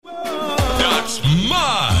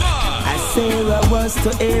was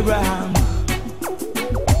to Abraham.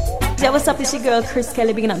 Yeah, what's up? It's your girl Chris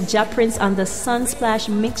Kelly, picking up Ja Prince on the Sunsplash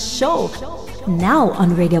Mix Show. Now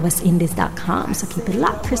on RadioWestIndies.com. So keep it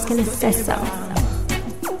locked. Chris Kelly says so.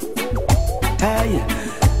 Hey,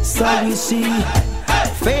 so you see,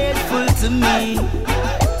 faithful to me.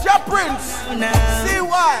 Ja Prince. Now, see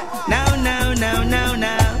why? Now.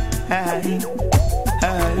 Hey.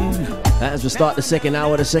 As we start the second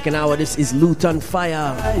hour, this is Luton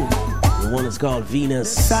Fire. The one is called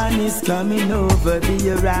Venus. The sun is coming over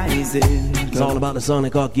the horizon. It's all about the song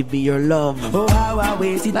they call Give Me Your Love. Oh, how I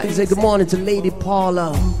waited. Like to say good morning to Lady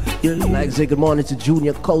Paula. Like to say good morning to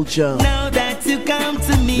Junior Culture. Now that you come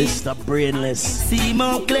to me, Mr. Brainless. See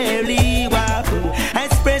more clearly, wow.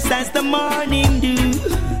 As fresh as the morning dew,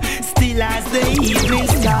 still as the evening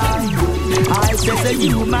sky. I say to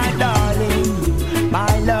you, my darling,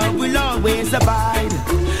 my love will always abide.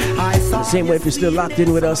 The same way if you're still locked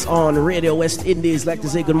in with us on Radio West Indies, like to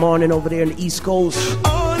say good morning over there in the East Coast.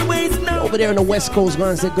 Always know. Over there in the West Coast,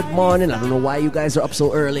 going to say good morning. I don't know why you guys are up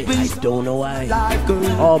so early. I don't know why.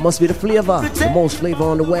 Oh, must be the flavor. The most flavor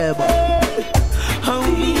on the web. Oh,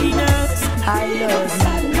 Venus, I love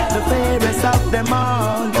you. The fairest of them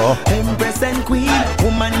all. Empress and queen,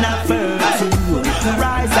 woman of virtue.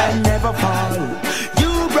 Rise and never fall.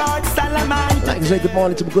 You brought Salaman. Like to say good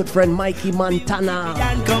morning to my good friend Mikey Montana.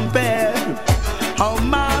 Can't compare. How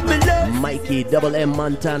marvelous. Mikey Double M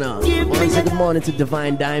Montana. Want to say good morning to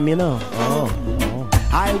Divine Dime, you know.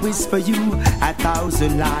 I wish for you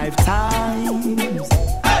 1,000 lifetimes.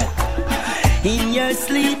 In your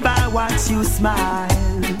sleep I watch you smile.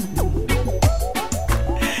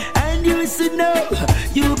 And you should know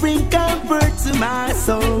you bring comfort to my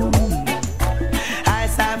soul.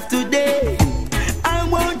 As of today, I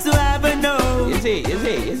want to have a know. You see.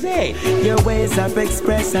 Your ways of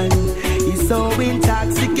expression is so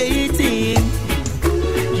intoxicating.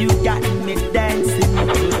 You got me dancing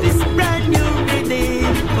to this brand new rhythm.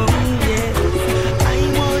 Oh yeah, I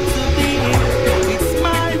want to be here. It's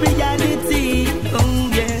my reality.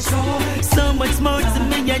 Oh yeah, so much more to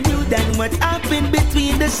me and you than what happened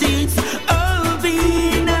between the sheets. Oh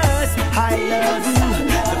Venus, I love you,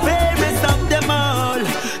 the fairest of them all.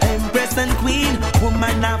 Empress and queen,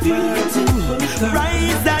 woman of virtue.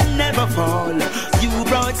 Rise and never fall. You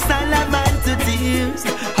brought Salaman to tears.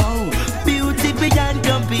 Oh, beauty beyond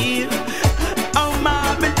compare. Oh,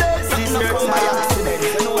 marvelous sister.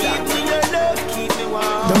 Keep me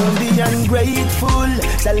warm. Don't be ungrateful.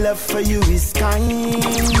 The love for you is kind.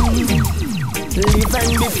 Live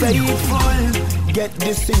and be faithful. Get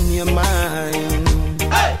this in your mind.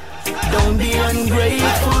 Hey. Don't be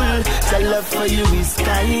ungrateful. The love for you is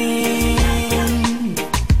kind.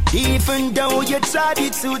 Even though you tried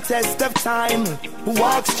it to test of time,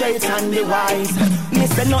 walk straight and be wise.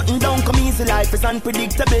 Mister nothing don't come easy, life is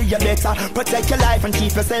unpredictable. You better protect your life and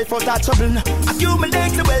keep yourself out of trouble.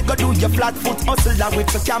 Accumulate the wealth, go do your flat foot hustle. And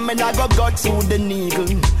with the camera, go through the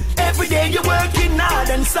needle. Every day you're working hard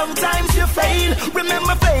and sometimes you fail.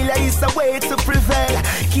 Remember failure is the way to prevail.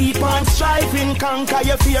 Keep on striving, conquer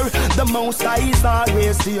your fear. The Most High is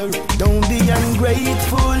always here. Don't be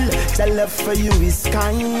ungrateful, the love for you is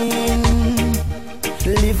kind.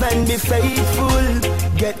 Live and be faithful,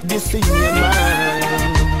 get this in your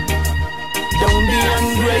mind. Don't be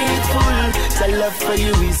ungrateful, the love for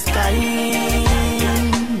you is kind.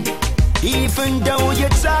 Even though you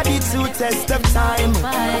tried it to test of time,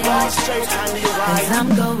 walk straight and be wise. 'Cause I'm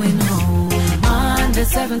going home on the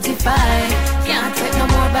 75. Can't take no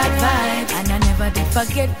more bad vibes. And I never did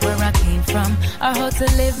forget where I came from or how to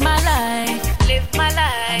live my life.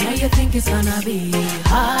 I know you think it's gonna be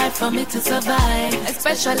hard for me to survive,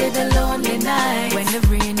 especially the lonely night when the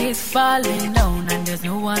rain is falling down and there's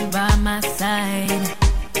no one by my side.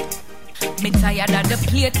 Me tired of the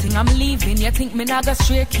plating, I'm leaving. You think me not go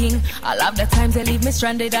straight king? All of the times they leave me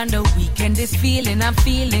stranded on the weekend. This feeling I'm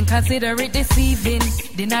feeling, consider it deceiving.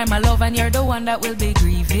 Deny my love and you're the one that will be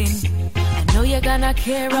grieving. I know you're gonna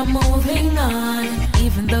care, I'm moving on,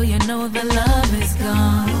 even though you know the love is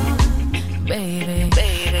gone. Baby,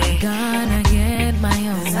 I'm gonna get my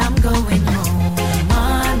own. 'Cause I'm going home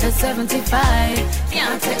on the 75.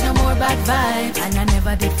 Can't take no more bad vibes. And I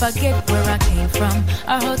never did forget where I came from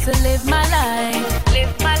or how to live my life.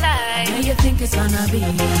 I know you think it's gonna be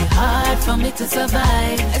hard for me to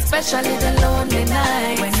survive, especially the lonely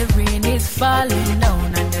night when the rain is falling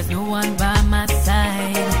down and there's no one by my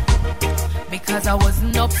side. Because because I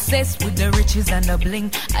wasn't obsessed with the riches and the bling.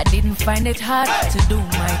 I didn't find it hard to do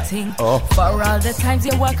my thing. For all the times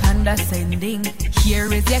you were condescending, here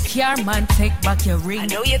is your car, man, take back your ring. I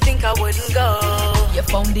know you think I wouldn't go. You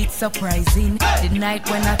found it surprising the night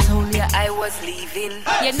when I told you I was leaving.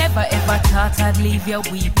 You never ever thought I'd leave you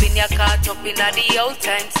weeping. You caught up in the old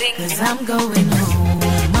time thing. Cause I'm going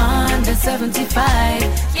home on the 75.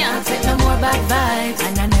 Can't take no more bad vibes.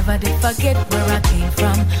 And I never did forget where I came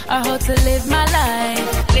from or how to live my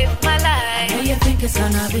life. Live my life. I know you think it's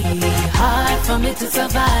gonna be hard for me to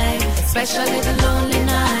survive, especially the lonely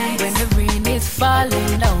nights when the rain is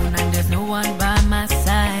falling down and there's no one by my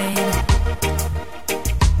side.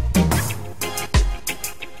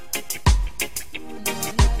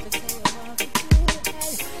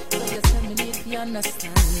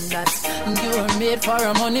 Understand that you are made for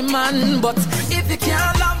a money man, but if you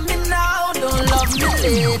can't love me now, don't love me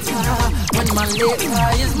later. When my later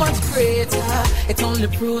is much greater, it only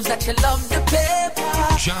proves that you love the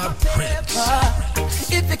paper. Job Prince.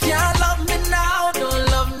 If you can't love me now, don't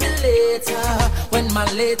love me later. When my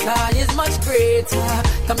later is much greater,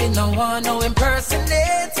 come in, no one, no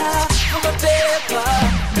impersonator. I'm a paper.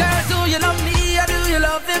 Girl, do you love me or do you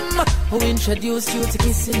love him? Who introduced you to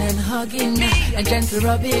kissing and hugging me, and gentle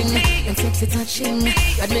rubbing me, and sexy touching me?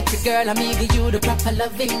 Admit the girl, I'm give you the proper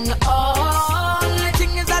loving. Oh, the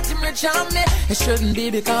thing is that you're rich on me. It shouldn't be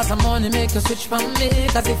because I'm money make you switch from me.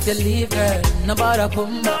 Cause if you leave, girl, nobody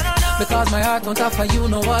come back. Because my heart won't offer you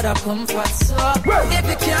no other comfort. So if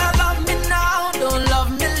you can't love me now, don't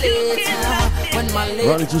love me later. When my later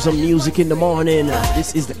running through some music in the morning.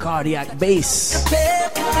 This is the cardiac bass.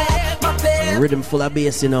 Rhythm full of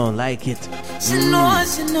bass, you know, like it. She know.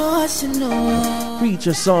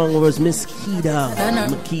 Preacher song was Miss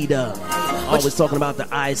Makeda. Always talking about the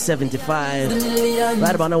I-75.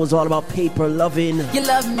 Right about now was all about paper loving. You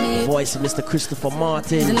love me. Voice of Mr. Christopher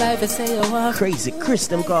Martin. Crazy Chris,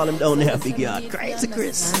 them call him down there, big yard. Crazy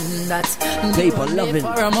Chris. Paper loving.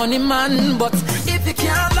 For a money man, but if you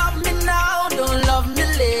can't love me now, don't love me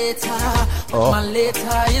later. My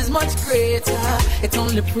later is much greater. It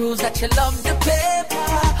only proves that you love the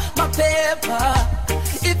paper, my paper.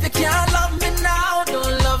 If you can't love me now,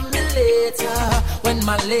 don't love me later. When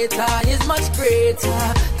my later is much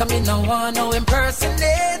greater, come in, no one, no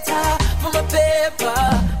impersonator for my paper.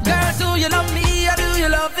 Girl, do you love me or do you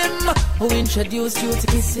love him? Who introduced you to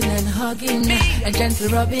kissing and hugging me, and gentle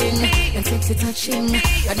rubbing me, and sexy touching me?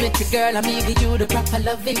 Admit the girl, I'm give you the proper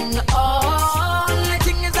loving. Oh, the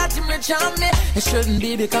thing is that you're rich on me. It shouldn't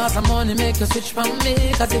be because I'm only make you switch from me.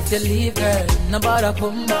 Cause if you leave, girl, nobody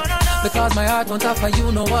come back. Because my heart won't offer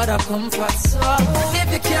you no other comfort. So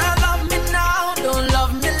if you can't love me now, don't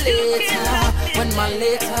love me later. When my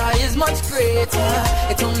later is much greater,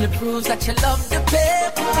 it only proves that you love the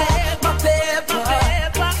paper, my paper.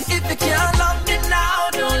 If you can't love me now,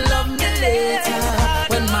 don't love me later.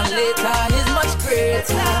 When my later is much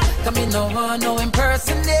greater, come in, no one, no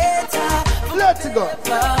impersonator. Let's go.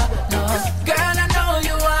 No. Girl, I know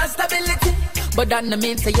you want stability, but that no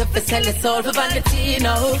mean say you have to sell your soul for vanity,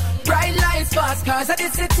 no. Bright lights, fast cars at the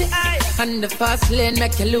city, and the fast lane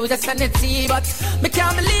make you lose your sanity. But me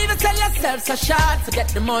can't believe you sell yourself so short. To get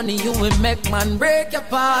the money you will make, man, break your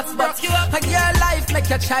parts. But your life make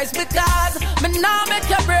your choice because me now make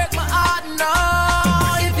you break my heart, no.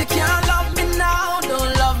 If you can't love me now,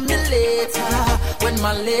 don't love me later. When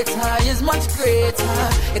my later is much greater,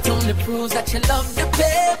 it only proves that you love the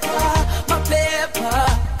paper, my paper.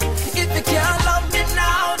 If you can't love me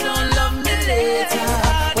now, don't love me later.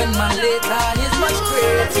 When my later is much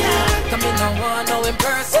greater, come in, no one, no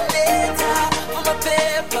impersonator for my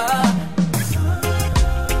paper.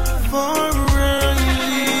 For you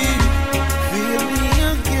feel me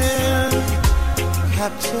again,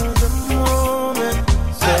 capture the moment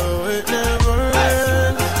so it never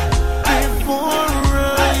ends. Before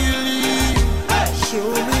you leave, show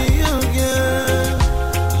me again.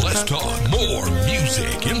 Let's talk more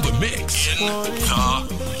music in the mix.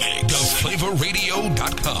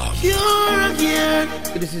 TheFlavorRadio.com. You're again.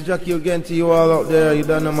 This is Jackie again to you all out there. You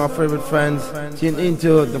don't know my favorite friends. Tune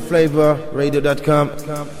into TheFlavorRadio.com.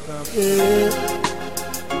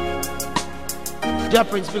 Ja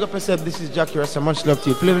Prince, pick up yourself. This is Jackie Rasta. Much love to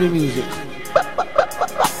you. Play the music.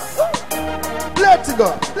 Let's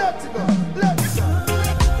go. Let's go. Let's go.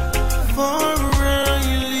 For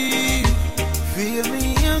you leave, feel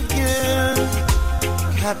me again.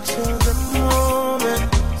 Capture the moment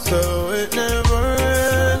so it never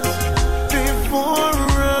ends. Before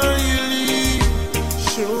you leave,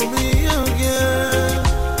 show me again.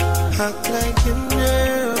 Act like you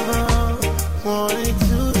never wanted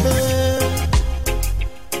to end.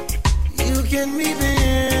 You can meet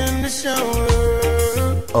in the shower.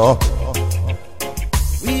 Oh.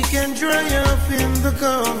 We can dry up in the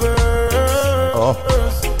covers. Oh.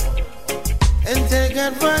 And take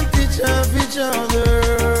advantage of each other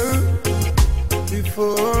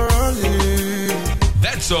before leaving.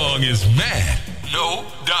 That song is mad. No,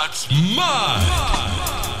 that's mine.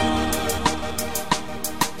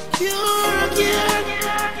 You're again.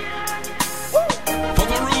 For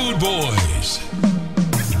the Rude Boys.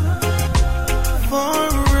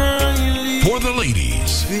 For the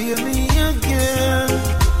ladies. Feel me again.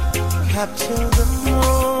 Capture the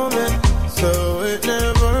moment so it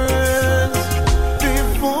never ends.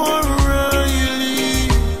 Before I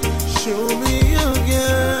leave, show me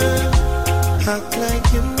again. Act like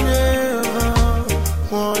you never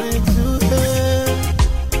wanted to end.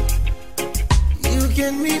 You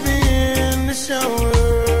can meet me in the shower.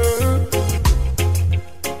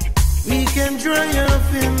 We can dry up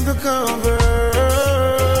in the covers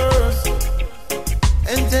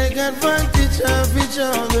and take advantage of each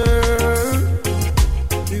other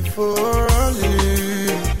before I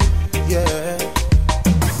leave. Yeah,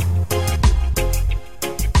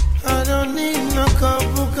 I don't need no cup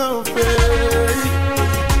of coffee.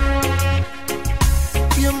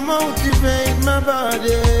 You motivate my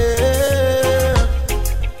body.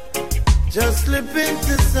 Just slip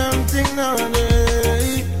into something naughty.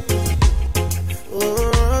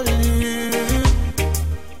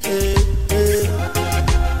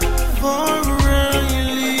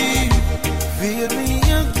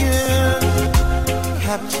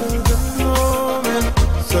 Capture the moment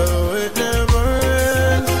so it never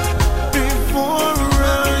ends. Before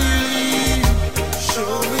I leave,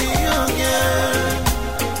 show me again.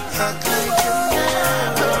 Act like you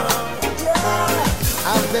never.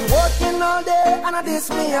 I've been working all day and I this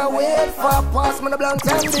me I wait for. Pass me the blunt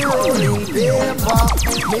and the rolling paper.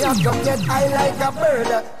 Me I come get high like a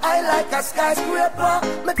bird, I like a skyscraper.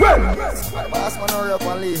 Me pass me hurry up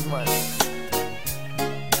and leave, man.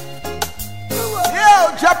 Yo,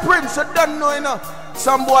 Ja Prince, you don't know, you know.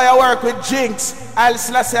 Some boy I work with Jinx. I'll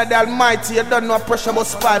slash the Almighty, you don't know pressure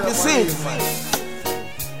bus pipe, you see?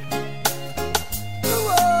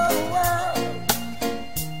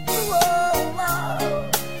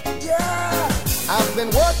 I've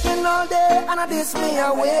been working all day and I this me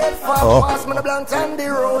I wait for. Pass me the blunt and the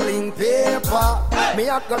rolling paper. Me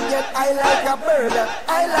I come get high like a bird,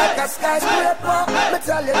 I like a skyscraper. Me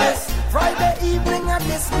tell you this, Friday evening I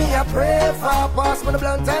this me I pray for. Pass me the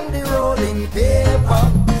blunt and the rolling paper.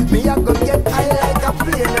 Me I come get high like a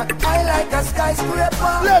plane, I like a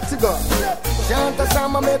skyscraper. Let's go. Chant a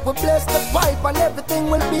song and make we bless the pipe and everything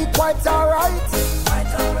will be quite alright.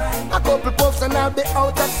 A couple puffs and I'll be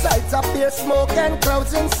out of sight. Up here smoke and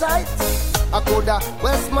clouds in sight. I coulda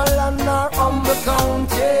Westmoreland or Humber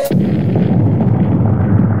County.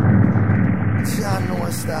 John no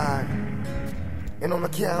star. You know I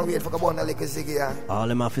can't wait for a bundle like a ziggy. All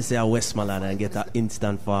them have to say Westmoreland and get an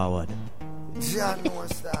instant forward. John no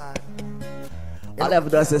star. All they have to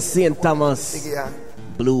do is St. Thomas,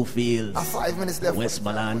 Bluefield, 5 minutes left.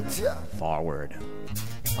 Westmoreland, forward.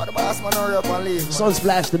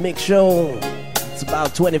 Sunsplash the Mix Show. It's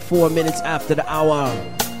about 24 minutes after the hour.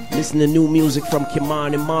 Listen to new music from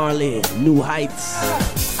Kimani Marley, New Heights.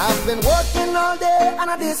 I've been working all day and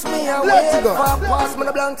I this me I wait for. Pass me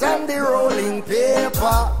the blunt and the rolling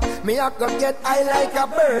paper. Me I could get high like a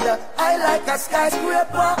bird, I like a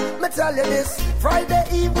skyscraper. Me tell you this, Friday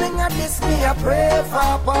evening I this me I pray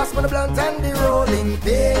for. Pass me the blunt and the rolling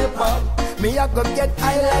paper. Me I could get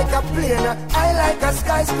high like a plane, I like a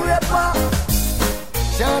skyscraper.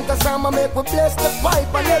 Chant a song and make we bless the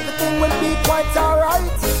pipe and everything will be quite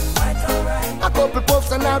alright. A couple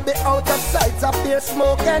puffs and I'll be out of sight. Up there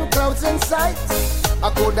smoke and clouds in sight. I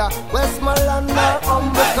coulda Westmoreland or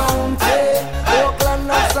Humber County. Oakland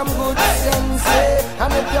has some good sense.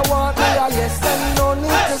 And if you want me, yes, then no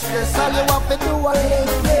need to stress. All you have to do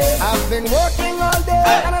is live. I've been working all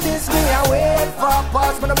day and I this me I wait for.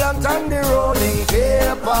 Pass me the blunt and the rolling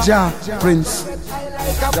paper. Ja Prince,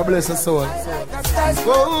 God bless your soul.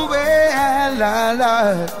 Oh, well, la,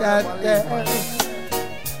 la, da, da.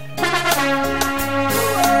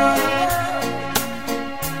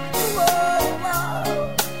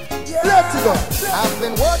 Let's go. I've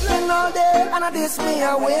been working all day and I this me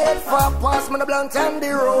I wait for. Pass me the blunt and the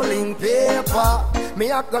rolling paper.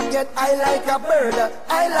 Me I could get high like a bird,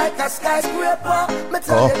 I like a skyscraper. Me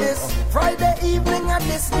tell you this, Friday evening I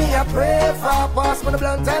this me I pray for. Pass me the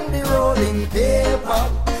blunt and the rolling paper.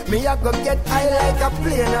 Me I could get high like a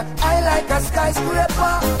plane, I like a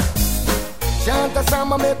skyscraper. Chant a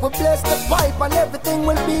song and make we bless the pipe, and everything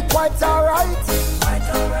will be quite alright.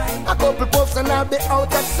 A couple puffs and I'll be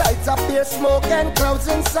out of sight. A beer smoke and clouds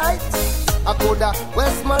in sight. I coulda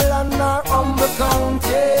Westmoreland or Humber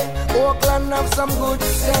County. Oakland have some good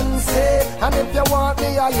sense, and if you want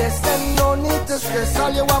me, yes, then no need to stress.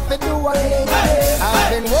 All you have to do is wait. I've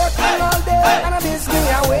been working all day, and I miss me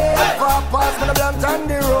away. For pass me the blunt and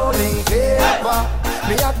the rolling paper.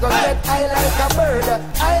 Me I go get high like a bird,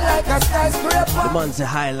 high like a skyscraper. The man say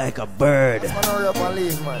high like a bird. Man, hurry up and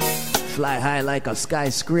leave, man. Fly high like a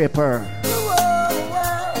skyscraper.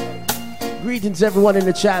 Greetings everyone in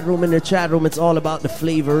the chat room. In the chat room, it's all about the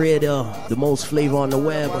Flavor Radio, the most flavor on the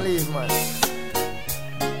web.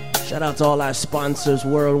 Shout out to all our sponsors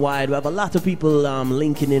worldwide. We have a lot of people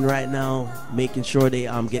linking in right now, making sure they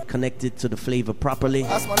get connected to the flavor properly.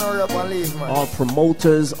 All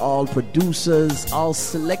promoters, all producers, all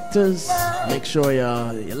selectors. Make sure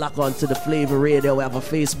you lock on to the Flavor Radio. We have a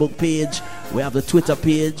Facebook page. We have the Twitter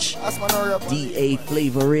page. DA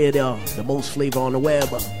Flavor Radio, the most flavor on the web.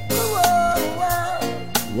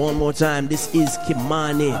 One more time, this is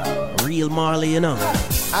Kimani, Real Marley, you know.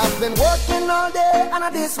 I've been working all day and I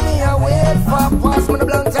this me away for pass me the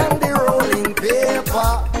blunt and the rolling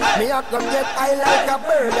paper. Me I could get high like a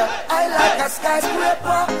bird, high like a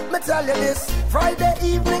skyscraper. Me tell you this, Friday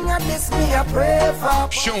evening I this me a pray for.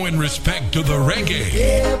 Showing respect to the reggae.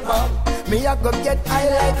 Paper. Me I could get high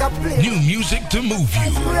like a plane. New music to move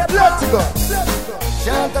you. Let's go.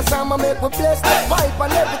 Chant a song and make we bless the pipe,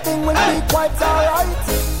 and everything will be quite alright.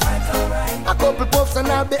 A couple puffs and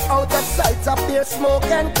I'll be out of sight. A beer smoke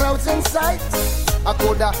and clouds in sight. I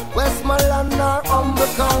coulda Westmoreland or Humber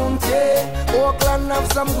County. Oakland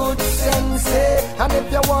have some good sense, and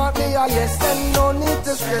if you want me, yes, then no need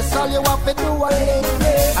to stress. All you have to do is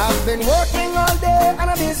wait. I've been working all day and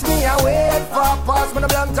I miss me away. For pass me the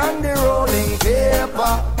blunt and the rolling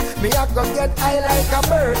paper. Me I go get high like a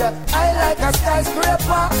bird, high like a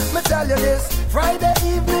skyscraper. Me tell you this, Friday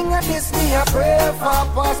evening I this me a pray for.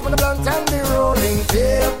 Pass me the blunt and the rolling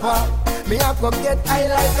paper. Me I go get high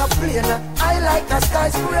like a plane, high like a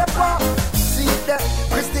skyscraper. See the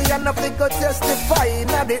Christian of go testify.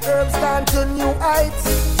 Now the herbs gone to new heights.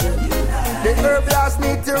 The herb laws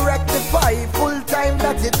need to rectify. Full time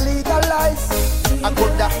that it legalize. I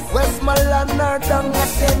could have Westmoreland or down a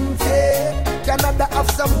Sente. Canada have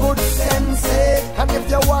some good sense, and if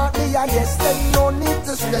you want me, yes, then no need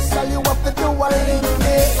to stress. All you have to do is link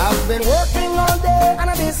me. I've been working all day and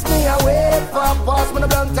I miss me away. For pass me the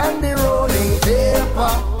blunt and the rolling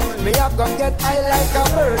paper. Me I go get high like a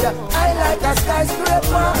bird, high like a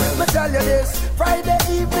skyscraper. Me tell you this, Friday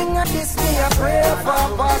evening I miss me a pray for.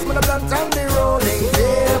 Pass me the blunt and the rolling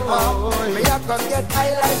paper. Me I go get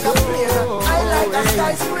high like a plane, high like a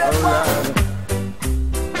skyscraper.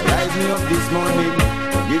 Rise me up this morning,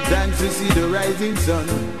 give thanks to see the rising sun.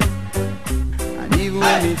 And even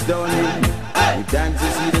when it's dawning, give thanks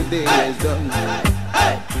to see the day is done.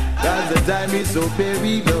 Cause the time is so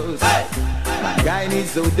perilous, mankind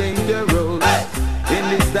is so dangerous. In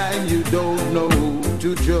this time you don't know who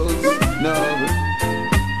to trust, no.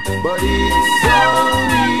 But it's so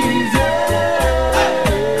easy.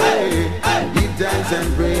 Give thanks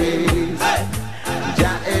and praise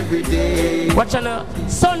Jah every day. Watch out,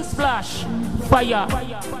 Sunsplash, fire.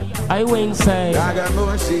 I win say.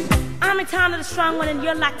 I'm Etana the Strong One, and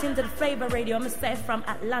you're locked into the Flavor Radio. I'm say from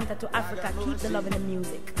Atlanta to Africa. Keep the love in the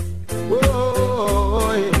music.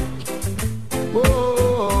 Whoa, hey.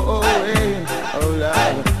 Whoa, hey. Oh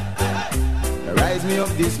Lord, rise me up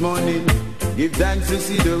this morning. Give thanks to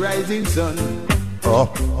see the rising sun. Oh.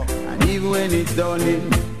 And even when it's dawning,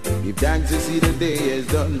 give thanks to see the day is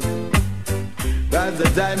done. Cause the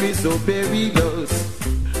time is so perilous,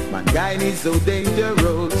 mankind is so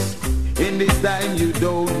dangerous. In this time you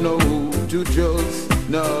don't know who to trust,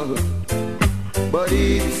 no. But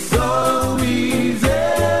it's so easy.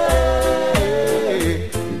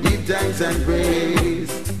 Give thanks and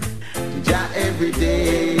praise to Jah every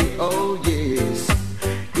day, oh yes.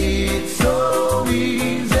 It's so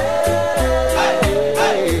easy.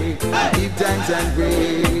 Give thanks and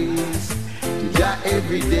praise to Jah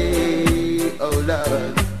every day. Oh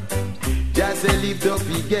Lord, just lift up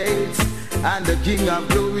the gates, and the King of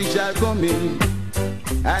glory shall come in.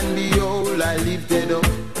 And behold, I lifted up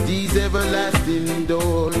these everlasting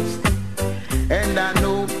doors, and I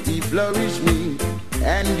know He flourished me,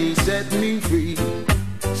 and He set me free.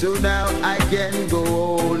 So now I can go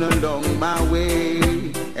on along my way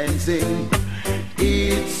and sing.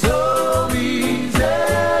 It's so easy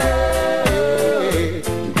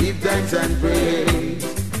to give thanks and praise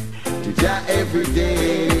to Jah every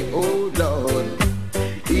day, oh Lord.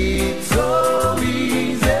 It's so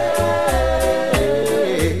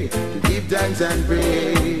thanks and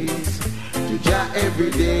praise to Jah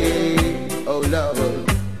every day, oh Lord.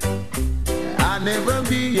 I'll never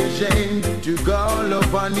be ashamed to call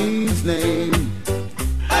upon His name.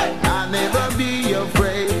 I'll never be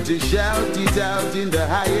afraid to shout it out in the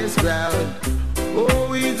highest crowd.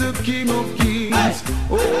 Oh, He's the King of Kings.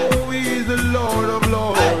 Oh, He's the Lord of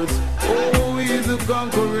Lords. Oh, He's the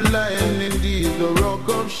conquering lion, indeed, the rock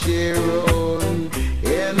of Sharon.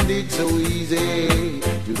 And it's so easy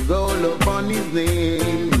to call upon His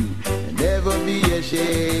name and never be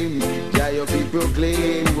ashamed. Jah be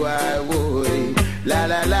proclaimed, why would la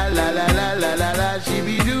la la la la la la la la, she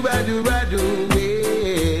be do ba do ba do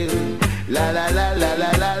well. La la la la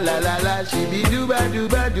la la la la la, she be do ba do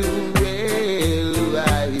ba do well.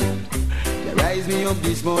 Jah rise me up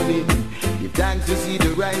this morning, give thanks to see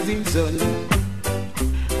the rising sun.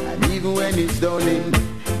 And even when it's dawning,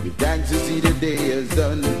 give thanks to see the day is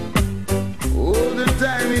done. Oh, the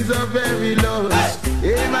time is so very lost.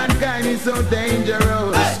 Hey, mankind is so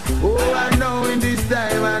dangerous. Oh, I know in this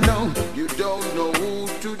time, I know you don't know who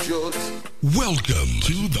to trust. Welcome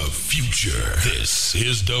to the future. This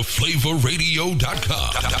is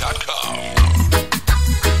theflavorradio.com.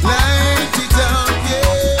 Light it up,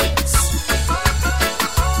 yes.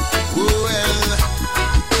 Well,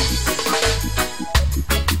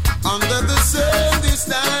 under the sun, there's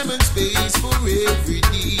time and space for every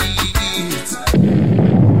need.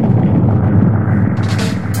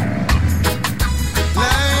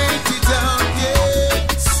 Light it up,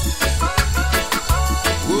 yes.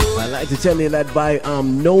 I like to tell you that by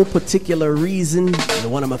no particular reason, you're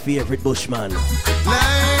one of my favorite Bushman.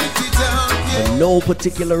 For no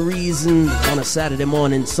particular reason, on a Saturday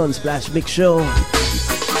morning Sunsplash Mix Show.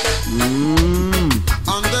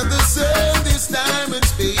 Under the sun, there's time and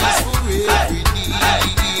space for every need.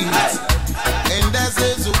 And as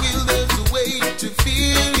there's a will, there's a way to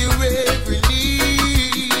feel your every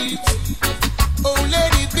need. Oh,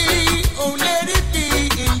 let it be,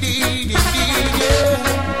 indeed, yeah.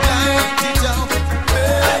 Light it up,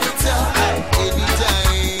 burn it up,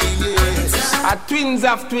 anytime, yes. A twins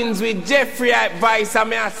of twins with Jeffrey Vice, I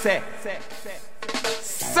may I say.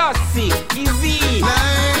 Sussy, easy.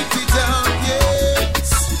 Light it up, yes.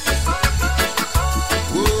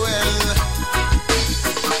 Well,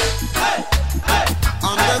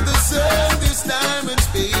 under the sun, there's time and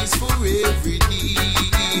space for every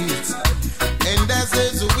need. And as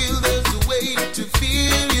there's a will, there's a way to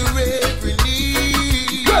feel your every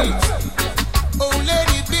need. Oh, let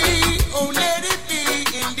it be,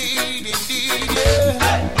 indeed, yeah.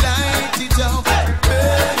 Light it up,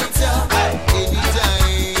 burn it up,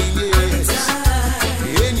 anytime, yes.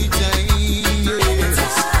 Anytime, yes.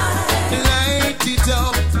 Light it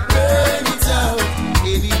up, burn it up,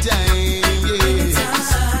 anytime, yes.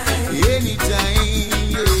 Anytime,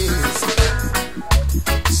 yes.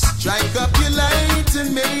 Strike up your light and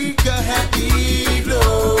make a happy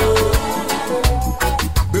glow.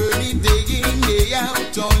 Burn it day in, day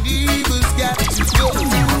out, all evil's got to go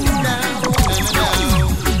now.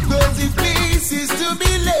 Cause if peace is to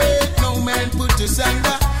be led, no man put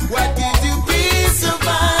asunder. What gives you peace of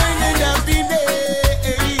mind and happiness?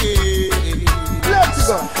 Let's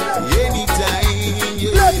go. Anytime,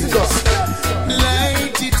 yes. Let's go.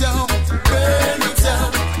 Light it up, burn it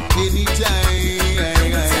up, anytime.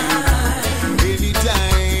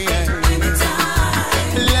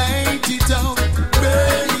 Light it up,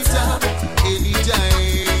 burn it up,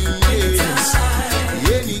 anytime, yes.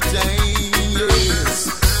 Anytime, yes.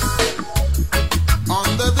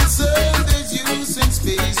 Under the sun, there's use and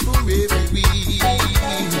space for every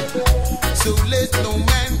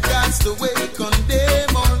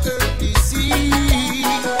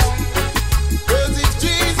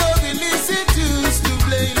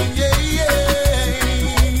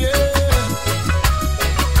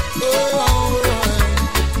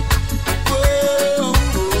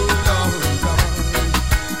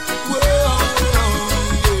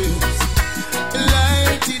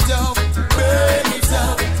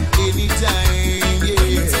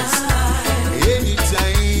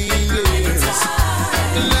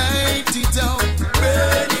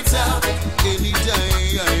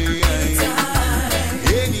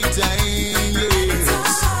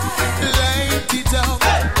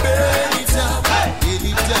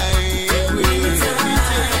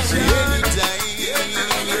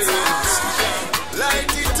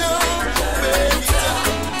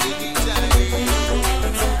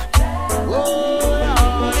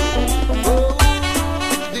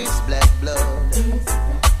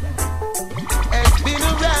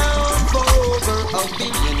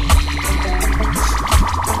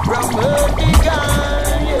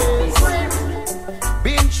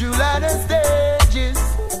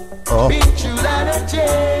Been through lot of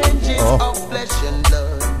changes of flesh and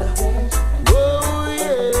blood. Oh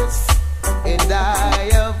yes, and I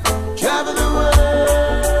have traveled the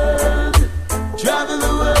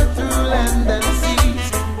world through land and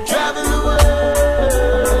seas. Travel the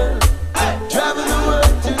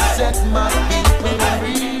world to set my people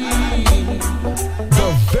free. The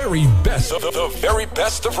very best of the very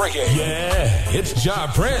best of reggae. Yeah, it's Ja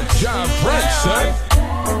Prince, son.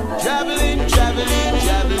 Traveling.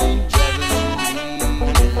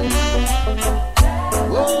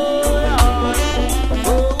 Oh Lord,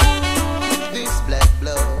 oh, this black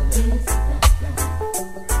blood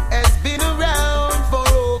has been around for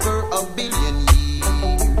over 1 billion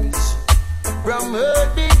years. From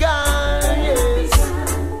earth began, yes.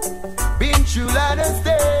 Been through lot of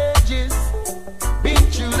stages, been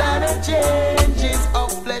through lot of changes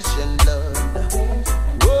of flesh and blood.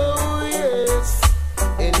 Oh yes,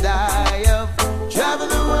 and I have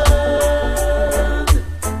traveled the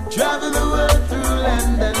world through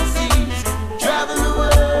land and seas. Travel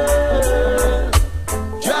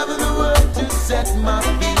the world to set my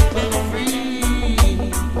people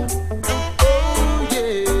free. Oh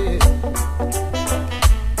yeah.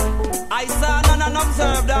 I saw none and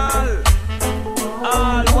observed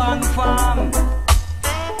all one farm.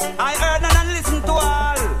 I heard none and listened to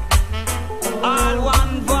all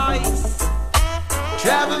one voice.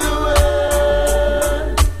 Travel the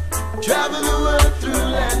world through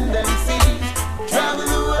land and seas. Travel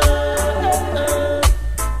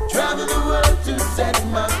the world to set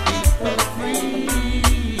my people free.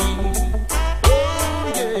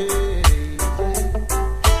 Oh yeah.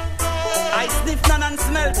 I sniff none and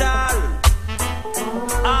smelt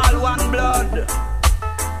all one blood.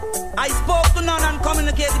 I spoke to none and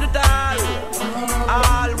communicated with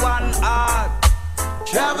all one heart.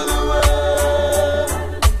 Travel the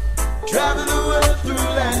world through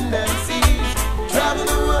land and seas. Travel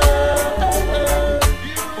the world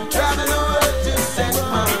to set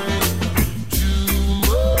my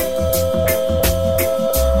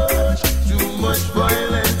too much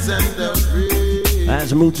violence and afraid.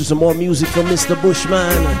 As we move to some more music from Mr.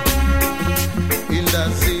 Bushman. In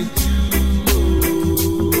that city,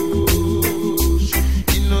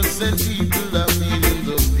 innocent people are feeling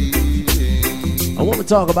the pain. And when we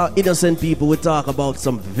talk about innocent people, we talk about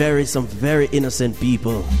some very innocent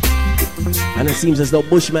people. And it seems as though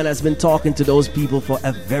Bushman has been talking to those people for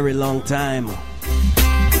a very long time.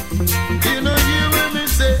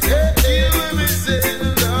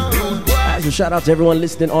 As a shout out to everyone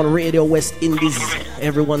listening on Radio West Indies,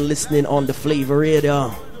 everyone listening on the Flavor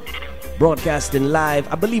Radio, broadcasting live.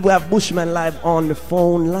 I believe we have Bushman live on the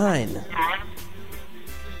phone line.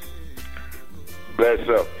 Bless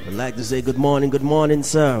up. I'd like to say good morning,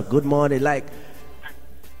 sir. Good morning. Like,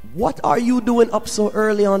 what are you doing up so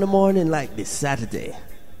early on the morning like this Saturday?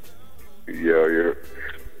 You're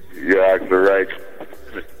actually right.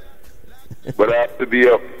 But I have to be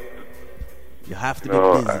up. You have to be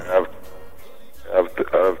busy. I have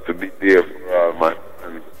to be there for all my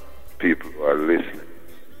people who are listening.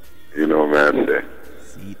 You know, man.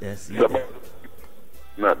 It's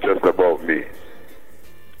not just about me.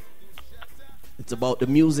 It's about the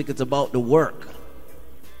music. It's about the work.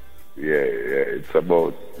 Yeah. It's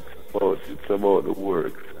about the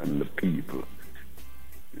work and the people.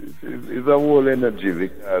 It's a whole energy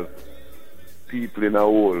because people in a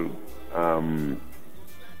whole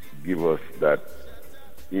give us that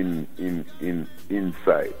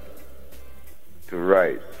insight to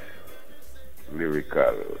write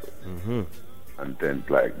lyrical content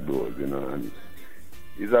like those, you know. And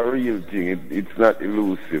it's a real thing. It's not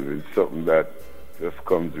elusive. It's something that just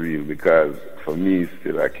comes real because for me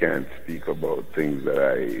still I can't speak about things that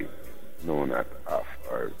I know not of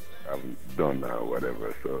or haven't done or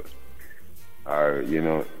whatever. So are, you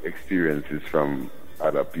know, experiences from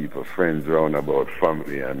other people, friends round about,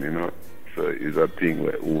 family, and you know, so it's a thing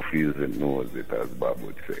where who feels it knows it, as Bob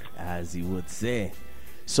would say. As he would say.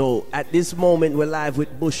 So at this moment we're live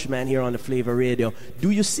with Bushman here on the Flavor Radio.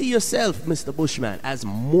 Do you see yourself, Mr. Bushman, as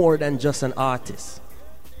more than just an artist?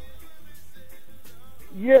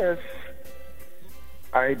 Yes,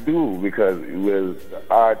 I do, because well, the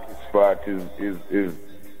artist part is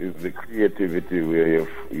the creativity where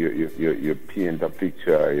you paint a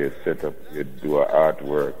picture, you set up, you do an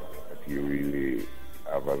artwork that you really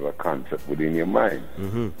have as a concept within your mind.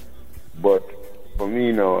 Mm-hmm. But for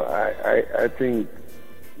me, no, I think,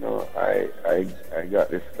 no, I got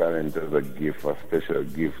this talent as a gift, a special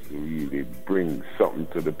gift to really bring something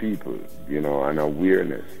to the people, you know, an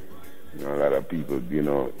awareness. You know, a lot of people, you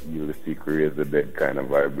know, you stick raise the dead kind of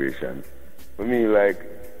vibration. For me, like,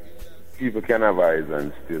 people can have eyes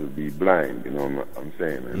and still be blind, you know what I'm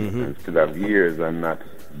saying? And still have ears and not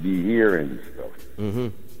be hearing stuff.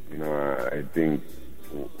 You know, I think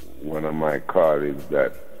one of my calls is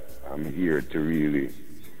that I'm here to really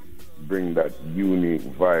bring that unique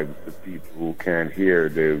vibe to people who can't hear.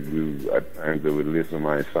 At times they would listen to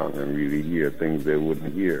my song and really hear things they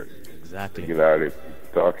wouldn't hear. Exactly. Particularly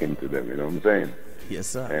talking to them, you know what I'm saying? Yes,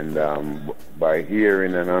 sir. And by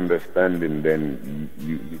hearing and understanding, then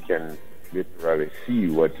you can literally see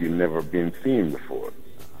what you've never been seeing before.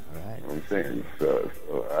 All right. You know what I'm saying? So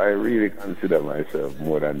I really consider myself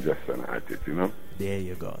more than just an artist, you know? There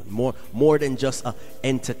you go. More than just an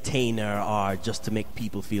entertainer or just to make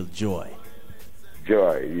people feel joy.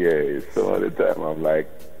 Joy, yeah. Some of the time I'm like,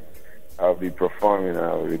 I'll be performing and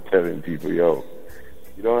I'll be telling people, yo,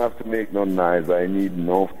 you don't have to make no noise. I need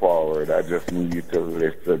no forward. I just need you to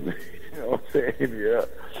listen. You know what I'm saying? Yeah.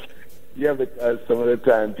 Yeah, because some of the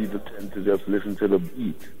time people tend to just listen to the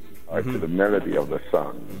beat or to the melody of the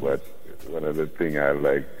song. But one of the things I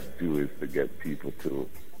like to do is to get people to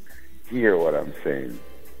hear what I'm saying.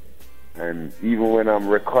 And even when I'm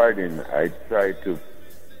recording, I try to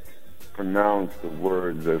pronounce the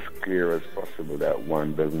words as clear as possible that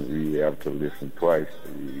one doesn't really have to listen twice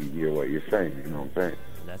to really hear what you're saying, you know what I'm saying?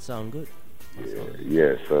 That sounds good.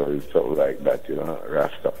 Yeah, so it's something like that, you know,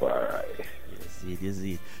 Rastafari. Yes, it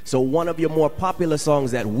is. So one of your more popular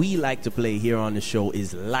songs that we like to play here on the show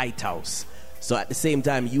is Lighthouse. So at the same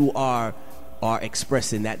time, you are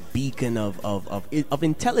expressing that beacon of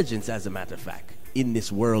intelligence, as a matter of fact, in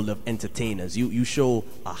this world of entertainers. You show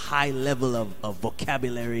a high level of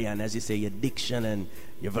vocabulary and, as you say, your diction and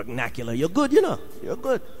your vernacular. You're good, you know. You're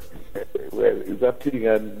good. Well, it's that thing,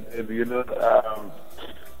 and you know,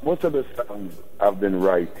 most of the songs I've been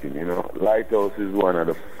writing, you know, Lighthouse is one of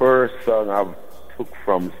the first songs I've took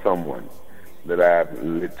from someone that I've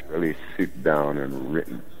literally sit down and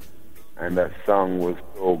written. And that song was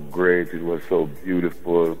so great, it was so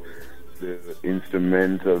beautiful. The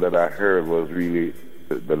instrumental that I heard was really,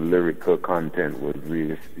 the lyrical content was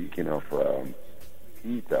really speaking of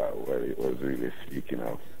Peter, where it was really speaking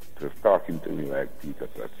of, just talking to me like Peter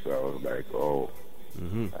Touch. So I was like, oh,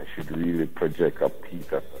 I should really project a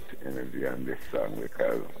Peter Touch energy on this song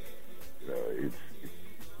because you know,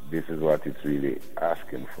 this is what it's really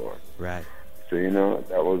asking for. Right. So, you know,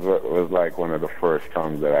 that was like one of the first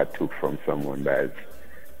songs that I took from someone that's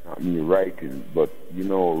not me writing, but, you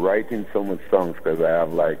know, writing so much songs because I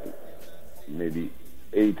have like maybe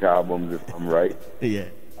 8 albums if I'm right. Yeah.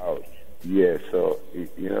 Out. Yeah, so,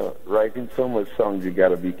 you know, writing so much songs, you got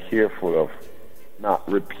to be careful of not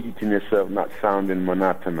repeating yourself, not sounding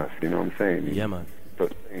monotonous, you know what I'm saying? Yeah, man. So,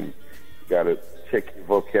 you got to check your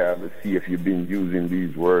vocab to see if you've been using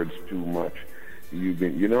these words too much.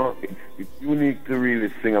 You know, it's unique to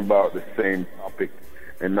really sing about the same topic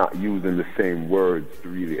and not using the same words to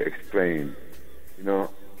really explain, you know.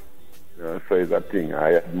 So it's a thing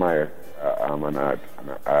I admire. I'm an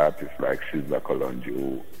artist like Shizla Kalonji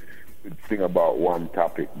who could sing about one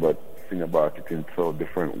topic but sing about it in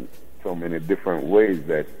so many different ways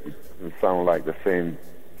that it doesn't sound like the same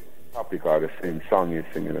topic or the same song you're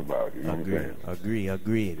singing about. You know what I'm saying?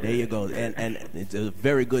 Agree. There you go. And it's a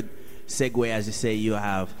very good segue, as you say. You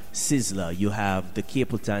have Sizzla, you have the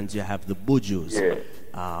Capletons, you have the Bujus.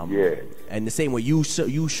 Yeah. And the same way you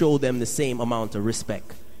show them the same amount of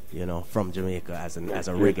respect, you know, from Jamaica as a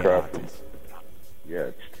reggae artist.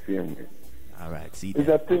 Yeah, same way. All right. See, is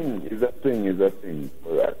a thing.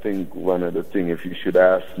 But I think one of the things, if you should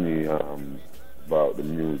ask me about the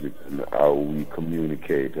music and how we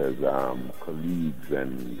communicate as colleagues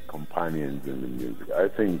and companions in the music, I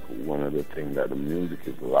think one of the things that the music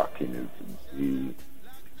is lacking is the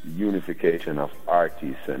unification of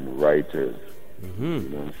artists and writers. You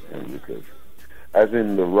know what I'm saying? Because as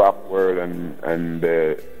in the rock world and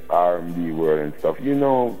the R&B world and stuff, you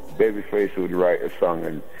know, Babyface would write a song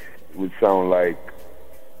and it would sound like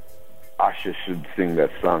Usher should sing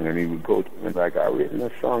that song, and he would go to me like, I've written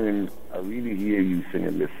a song and I really hear you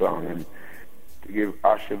singing this song, and to give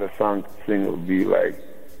Usher the song to sing would be like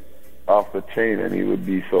off the chain, and he would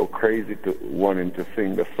be so crazy to wanting to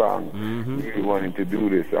sing the song, really wanting to do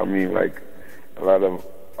this. I mean, like a lot of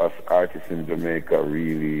us artists in Jamaica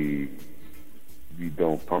really, we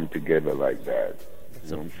don't come together like that.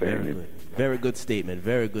 You know what I'm saying? Very good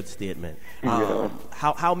statement.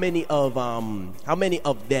 How many of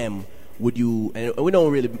them would you? And we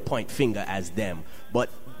don't really point finger as them, but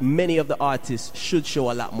many of the artists should show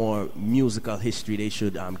a lot more musical history. They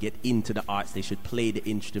should get into the arts. They should play the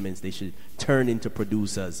instruments. They should turn into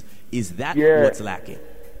producers. Is that what's lacking?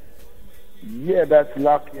 Yeah, that's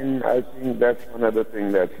locking. I think that's one of the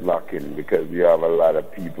things that's locking, because you have a lot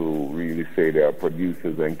of people who really say they are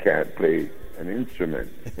producers and can't play an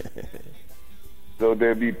instrument. So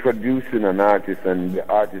they'll be producing an artist, and the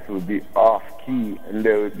artist will be off key, and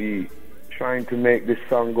they will be trying to make this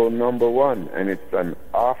song go number one, and it's an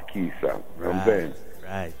off key song. You know what I'm saying?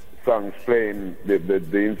 Right. The song's playing,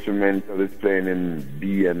 the instrumental is playing in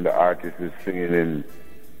B, and the artist is singing in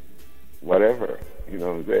whatever. You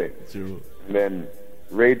know what I'm saying? True. And then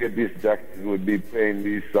radio disc jockeys would be playing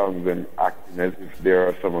these songs and acting as if they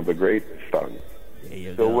are some of the greatest songs.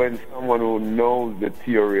 So when someone who knows the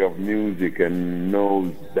theory of music and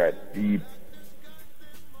knows that deep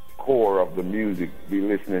core of the music be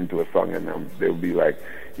listening to a song, and they'll be like,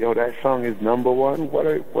 yo, that song is number one? What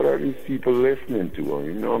are these people listening to?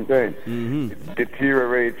 You know what I'm saying? Mm-hmm. It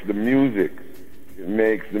deteriorates the music. It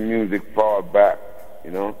makes the music fall back,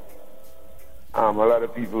 you know? A lot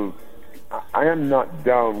of people, I am not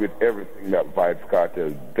down with everything that Vybz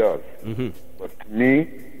Kartel does. Mm-hmm. But to me,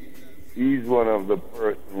 he's one of the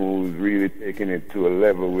person who's really taking it to a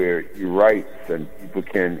level where he writes, and people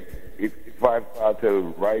can, if Vybz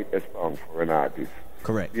Kartel write a song for an artist,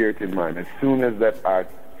 correct, bear it in mind, as soon as that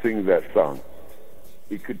artist sings that song,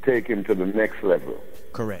 it could take him to the next level.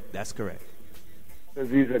 Correct, that's correct. Because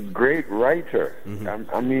he's a great writer.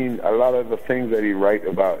 Mm-hmm. I mean, a lot of the things that he writes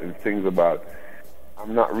about and sings about,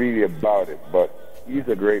 I'm not really about it, but he's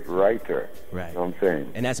a great writer. Right. You know what I'm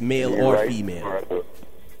saying? And that's male or female.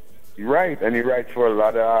 Right, and he writes for a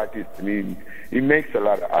lot of artists, and he makes a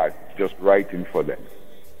lot of artists just writing for them.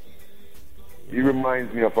 He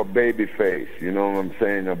reminds me of a Babyface, you know what I'm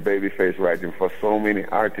saying? A Babyface writing for so many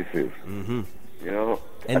artists, mm-hmm. you know?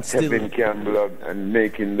 And Kevin Campbell, and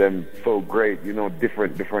making them so great, you know,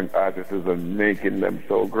 different artists and making them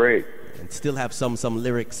so great. And still have some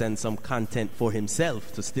lyrics and some content for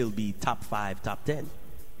himself to still be top 5, top 10.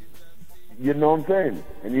 You know what I'm saying?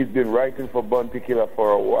 And he's been writing for Bounty Killer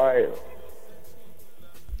for a while.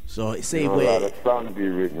 So same way. A lot of way. songs be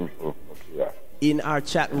written for Killer. In our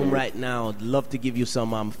chat room right now, I'd love to give you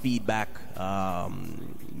some feedback.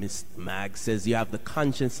 Miss Mag says you have the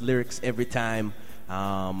conscious lyrics every time,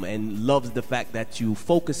 and loves the fact that you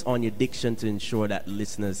focus on your diction to ensure that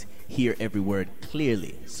listeners hear every word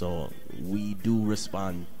clearly. So we do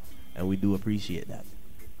respond, and we do appreciate that.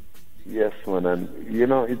 Yes, man, and you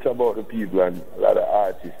know, it's about the people, and a lot of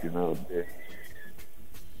artists, you know,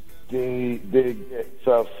 they get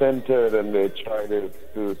self-centered, and they try to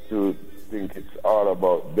think it's all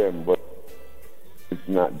about them, but it's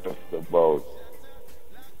not just about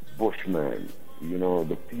Bushman. You know,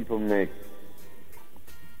 the people make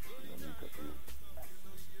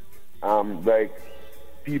like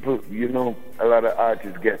people, you know, a lot of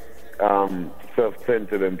artists get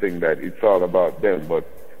self-centered and think that it's all about them, but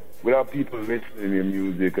without people listening to your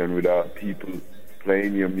music, and without people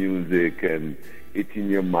playing your music and hitting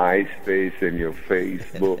your MySpace and your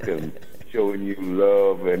Facebook and showing you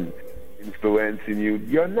love and influencing you,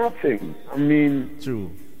 you're nothing. I mean,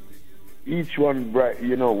 true. Each one,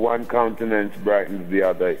 you know, one countenance brightens the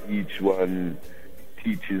other. Each one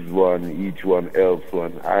teaches one. Each one helps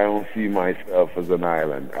one. I don't see myself as an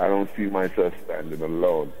island. I don't see myself standing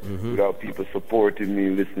alone. Mm-hmm. Without people supporting me,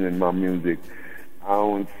 listening to my music, I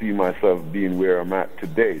don't see myself being where I'm at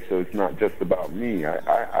today. So it's not just about me.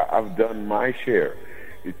 I've done my share.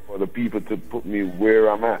 It's for the people to put me where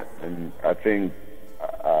I'm at. And I think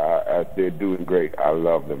they're doing great. I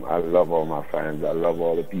love them. I love all my fans. I love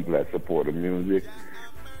all the people that support the music.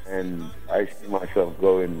 And I see myself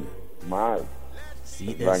going miles.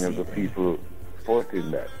 As long as the people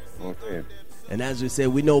supporting that. You know what I'm saying? And as we say,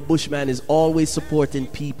 we know Bushman is always supporting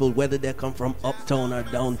people, whether they come from uptown or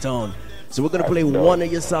downtown. So we're going to play one of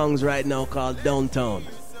your songs right now called Downtown.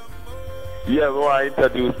 Yeah, I want to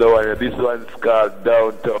introduce the one. This one's called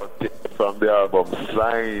Downtown, from the album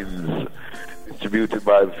Signs, distributed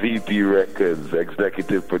by VP Records,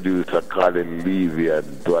 executive producer Colin Levy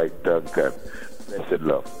and Dwight Duncan. Blessed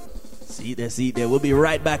love. See there. We'll be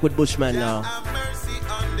right back with Bushman now. Have mercy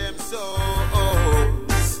on them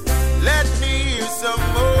souls. Let me hear some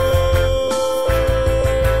more.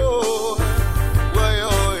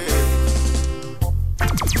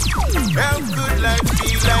 How could life be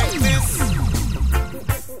like this,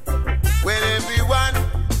 when everyone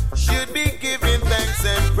should be giving thanks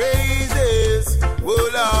and praises? Oh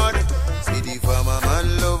Lord, see the farmer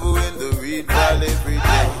man love when the reed fall every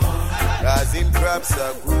day, cause him crops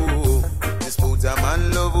are grow. The sporter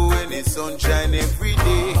man love when the sunshine every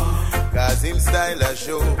day, cause him style a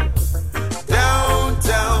show.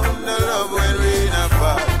 Downtown, no love when rain a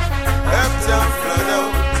fall, uptown flood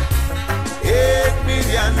out. 8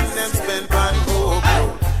 million them spend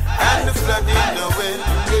and the flood in the well.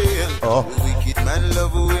 The wicked man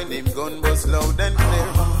love when him gun bust loud and clear.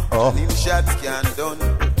 And him shots can't done.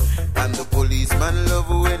 And the policeman love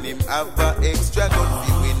when him have a extra gun.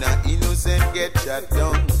 Be when a innocent get shot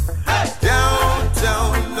down.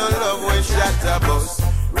 Downtown, no love when shot a bus.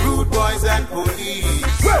 Rude boys and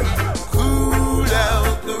police. Cool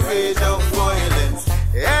out the rage of violence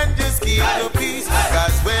and just keep the peace.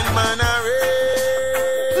 Cause when man are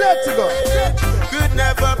raised, let's go. Could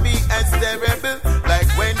never be as terrible like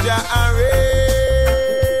when Jah are raised.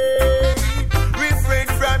 Refrain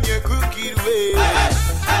from your crooked ways.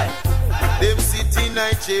 Them sit in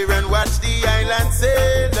a chair and watch the island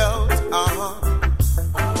sail out.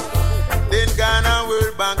 Then Ghana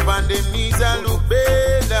World Bank on them knees and look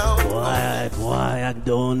bail out. Why? I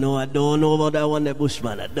don't know about that one, the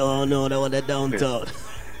Bushman. I don't know that one, the downtown.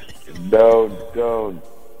 Downtown.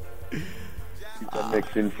 It's the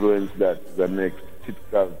next influence, that the next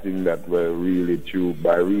typical thing that were really true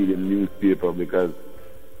by reading newspaper, because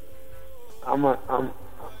I'm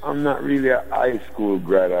not really a high school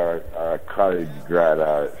grad or a college grad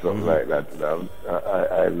or something like that.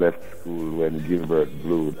 I left school when Gilbert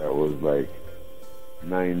blew. That was like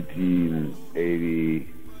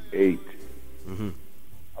 1988.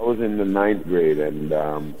 I was in the 9th grade, and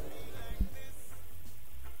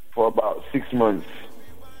for about 6 months,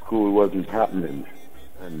 school wasn't happening.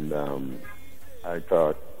 And I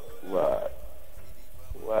thought, why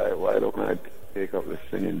don't I take up the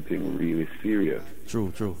singing thing really serious?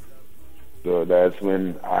 True. So that's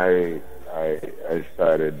when I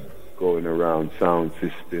started going around sound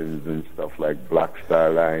systems and stuff like Black Star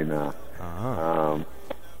Liner,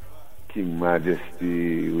 King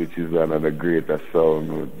Majesty, which is one of the greatest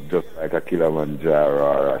sound, just like a Kilimanjaro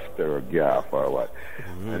or a Stereogaf or what.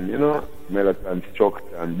 And you know, Melican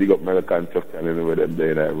Structure, and big up Melican Structure anyway them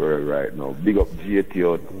day that world right now. Big up GT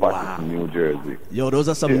out of Patterson, New Jersey. Yo, those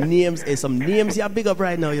are some names, some names you big up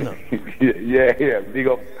right now, you know. yeah, big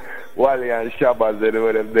up Wally and Shabazz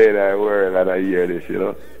anyway them day that world, and I hear this, you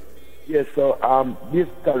know. Yeah, so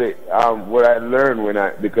basically what I learned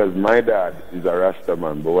because my dad is a Rasta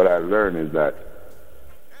man, but what I learned is that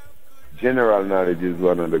general knowledge is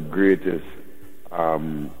one of the greatest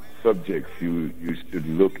subjects you should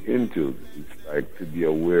look into. It's like to be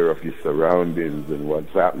aware of your surroundings and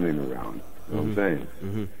what's happening around. You know what I'm saying?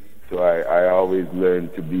 So I always learn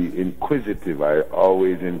to be inquisitive. I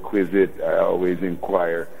always inquisite. I always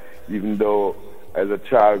inquire, even though as a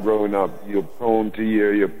child growing up, you're prone to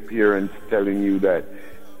hear your parents telling you that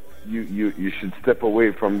you should step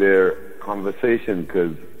away from their conversation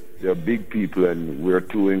because they're big people and we're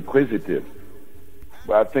too inquisitive.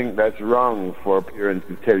 But I think that's wrong for parents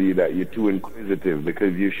to tell you that you're too inquisitive,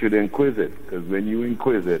 because you should inquisit, because when you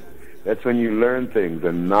inquisit, that's when you learn things,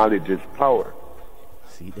 and knowledge is power.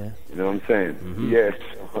 See that? You know what I'm saying? Yes.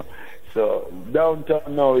 So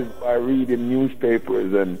downtown now is by reading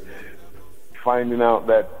newspapers and finding out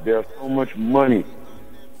that there's so much money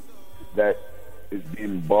that is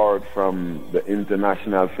being borrowed from the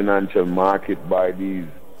international financial market by these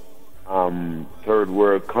third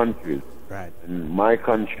world countries. Right. And my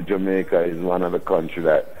country, Jamaica, is one of the countries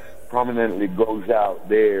that prominently goes out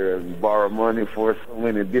there and borrow money for so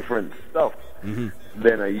many different stuff.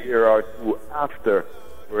 Then a year or two after,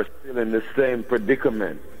 we're still in the same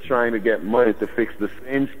predicament, trying to get money to fix the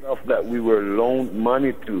same stuff that we were loaned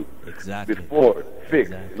money to before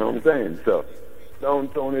fixed. You know what I'm saying? So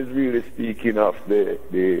downtown is really speaking of the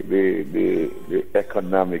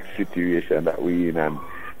economic situation that we in and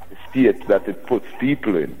the state that it puts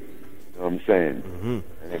people in. You know what I'm saying?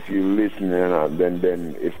 And if you listen,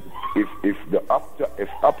 then if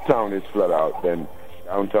uptown is flat out, then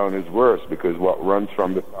downtown is worse, because what runs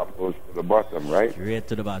from the top goes to the bottom, right? Straight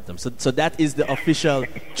to the bottom. So that is the official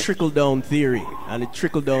trickle-down theory, and it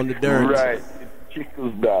trickled down the dirt. Right, it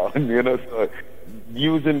trickles down, you know, so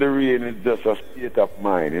using the rain is just a state of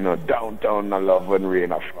mind, you know, downtown I love when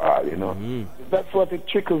rain fall, you know. That's what it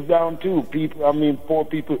trickles down to. People, poor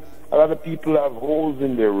people, a lot of people have holes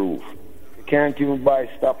in their roof. They can't even buy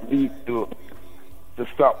stop leak to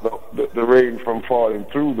stop the rain from falling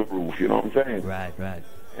through the roof, you know what I'm saying? Right.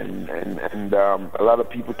 And a lot of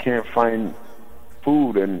people can't find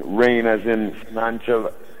food, and rain as in financial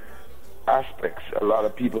aspects. A lot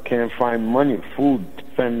of people can't find money, food to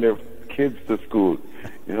send their kids to school,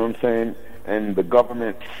 you know what I'm saying? And the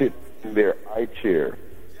government sits in their high chair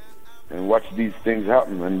and watch these things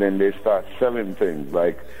happen, and then they start selling things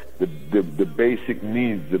like the basic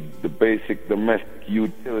needs, the basic domestic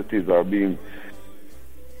utilities are being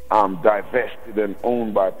divested and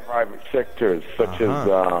owned by private sectors, such as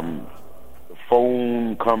the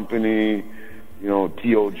phone company,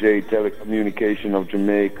 TOJ, Telecommunication of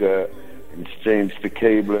Jamaica, Exchange to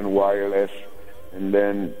Cable and Wireless, and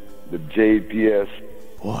then the JPS.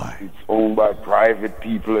 Why? It's owned by private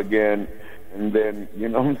people again. And then, you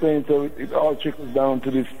know what I'm saying? So it all trickles down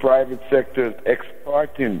to this private sector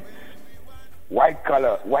extorting white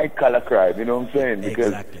collar crime, you know what I'm saying? Because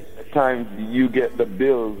exactly. at times you get the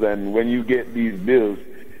bills, and when you get these bills,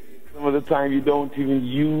 some of the time you don't even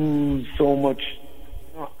use so much,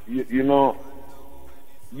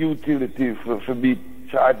 utilities for be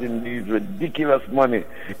charging these ridiculous money.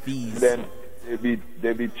 The fees. Then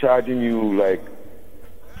they be charging you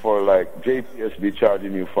for JPS be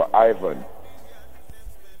charging you for Ivan.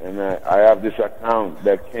 And I have this account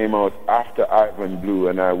that came out after Ivan blew,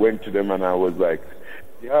 and I went to them and I was like,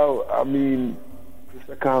 this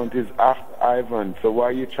account is after Ivan, so why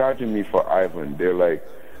are you charging me for Ivan? They're like,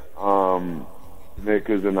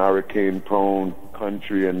 Jamaica's an hurricane-prone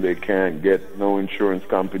country and they can't get no insurance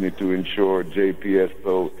company to insure JPS,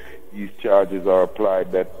 so these charges are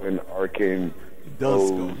applied that when hurricane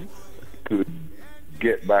goes, could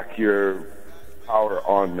get back your power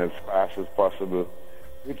on as fast as possible.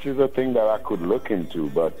 Which is a thing that I could look into,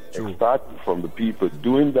 but starting from the people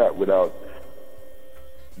doing that without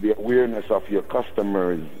the awareness of your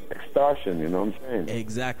customers, extortion, you know what I'm saying?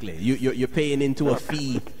 Exactly. You're paying into a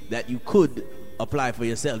fee that you could apply for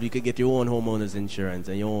yourself. You could get your own homeowner's insurance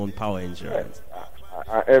and your own power insurance.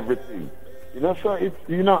 Everything. So it's,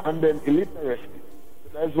 and then illiteracy.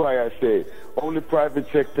 That's why I say only private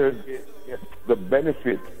sector get the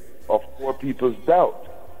benefit of poor people's doubt.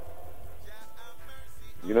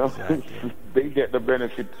 Exactly. They get the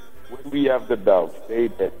benefit. When we have the doubts, they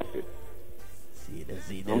benefit. See,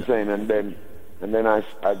 you know what I'm saying? And then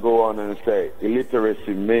I go on and say,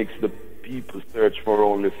 illiteracy makes the people search for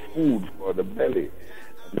only food for the belly.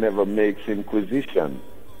 It never makes inquisition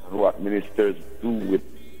on what ministers do with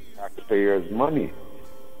taxpayers' money.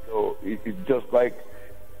 So it's just like,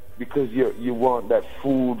 because you want that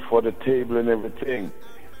food for the table and everything,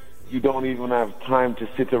 you don't even have time to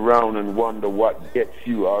sit around and wonder what gets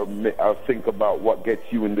you, or think about what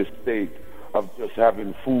gets you in the state of just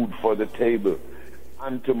having food for the table,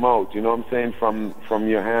 hand to mouth, you know what I'm saying, from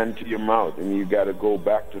your hand to your mouth, and you got to go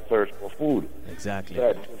back to search for food. Exactly.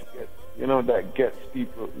 That gets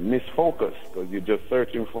people misfocused, because you're just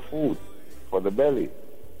searching for food for the belly,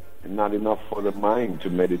 and not enough for the mind to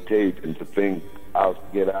meditate and to think how to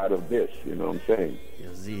get out of this, you know what I'm saying?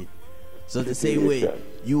 Yes, it. So the same way,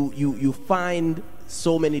 you find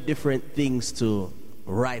so many different things to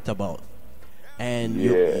write about, and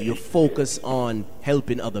you focus on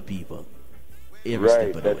helping other people.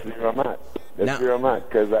 Right, that's where I'm at. That's where I'm at,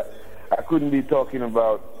 because I couldn't be talking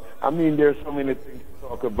about, there's so many things to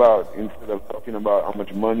talk about instead of talking about how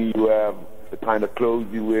much money you have, the kind of clothes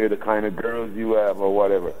you wear, the kind of girls you have, or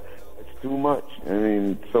whatever. It's too much.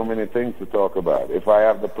 So many things to talk about. If I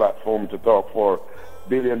have the platform to talk for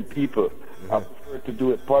billion people, I prefer to do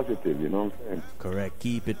it positive, you know what I'm saying? Correct.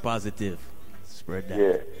 Keep it positive. Spread that.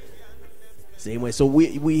 Yeah. Same way. So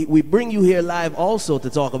we bring you here live also to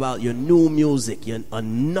talk about your new music,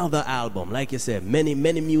 another album. Like you said, many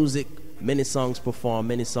music, many songs performed,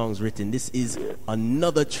 many songs written. This is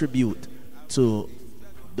another tribute to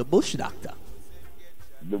the Bush Doctor.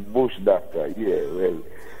 The Bush Doctor, yeah. Well,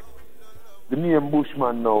 the name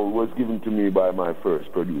Bushman now was given to me by my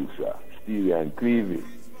first producer, Stevie and Clevie.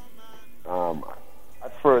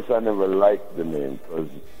 At first, I never liked the name, because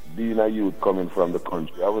being a youth coming from the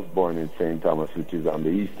country, I was born in St. Thomas, which is on the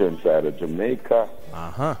eastern side of Jamaica.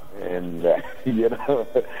 And,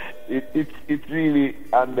 it's really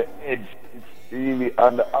on the edge. It's really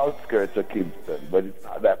on the outskirts of Kingston, but it's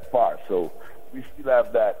not that far. So we still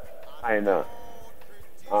have that kind of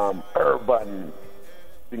urban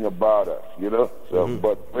thing about us, So,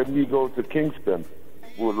 but when we go to Kingston,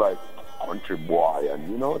 we're like, country boy,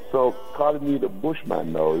 and so calling me the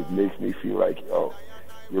Bushman now, it makes me feel like,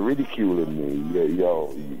 you're ridiculing me,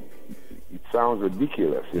 it sounds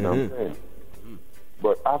ridiculous, you know what I'm saying?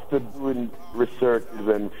 But after doing researches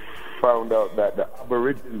and found out that the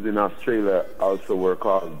Aborigines in Australia also were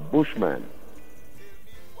called Bushmen,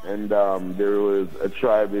 and there was a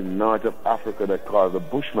tribe in north of Africa that called the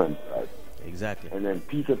Bushman tribe. Exactly. And then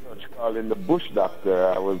Peter Touch calling the Bush Doctor,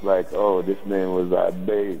 I was like, oh, this name was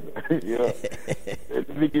babe. At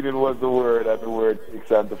the beginning was the word, and the word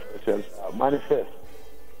takes on the flesh and shall manifest.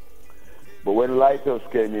 But when Lighthouse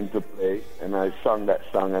came into play, and I sung that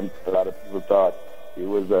song, and a lot of people thought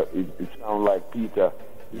it sounded like Peter.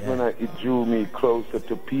 It drew me closer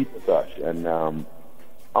to Peter Touch. And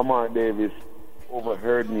Amar Davis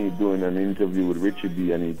overheard me doing an interview with Richie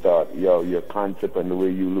B, and he thought, yo, your concept and the way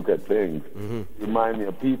you look at things remind me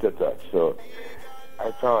of Peter Touch. So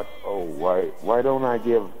I thought, oh, why don't I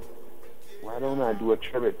do a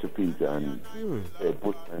tribute to Peter and say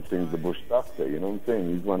Bushman sings the Bush Doctor? You know what I'm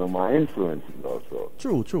saying? He's one of my influences also.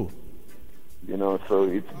 True. You know, so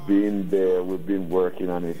it's been there. We've been working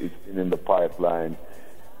on it. It's been in the pipeline.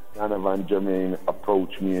 Donovan Jermaine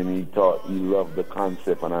approached me and he thought he loved the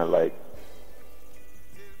concept, and I like,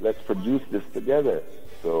 let's produce this together.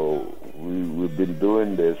 So we've been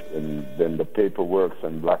doing this, and then the paperwork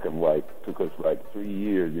and black and white took us like 3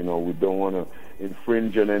 years. You know, we don't want to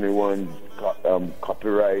infringe on anyone's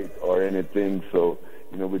copyright or anything. So,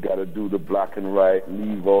 you know, we got to do the black and white,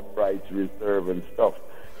 leave all rights reserved and stuff.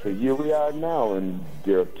 So here we are now, and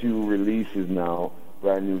there are 2 releases now,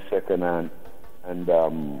 brand new secondhand, and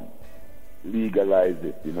Legalize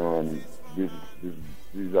It, you know, and these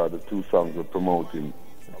are the 2 songs we're promoting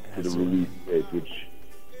up to the release date, which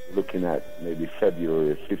looking at maybe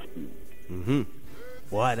February 15th.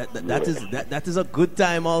 Boy, that is a good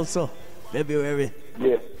time also. February.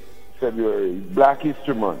 Yeah, February, Black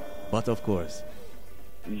History Month. But of course.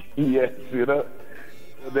 Yes, you know.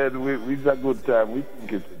 So then it's a good time. We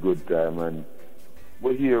think it's a good time, and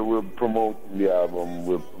we're here. We're promoting the album.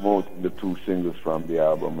 We're promoting the 2 singles from the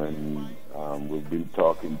album, and we've been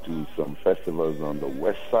talking to some festivals on the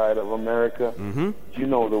west side of America. You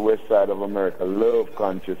know, the west side of America love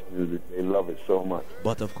conscious music. They love it so much.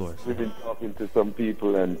 But of course. We've been talking to some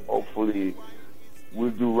people, and hopefully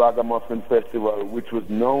we'll do Ragamuffin Festival, which was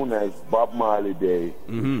known as Bob Marley Day,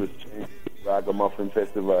 which was changed to Ragamuffin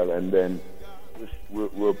Festival, and then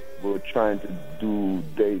we're trying to do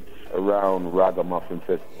dates around Ragamuffin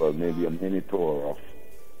Festival, maybe a mini tour of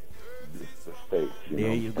the states.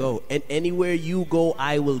 There you go. And anywhere you go,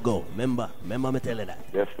 I will go. Remember me tell you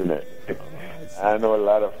that. Definitely. I know a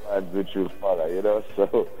lot of fans which will follow, you know.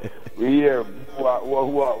 So we here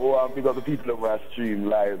who big up the people who are stream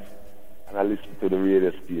live and I listen to the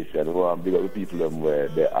radio station. Who big up the people where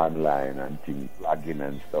they're online and things, blogging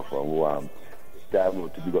and stuff, and who time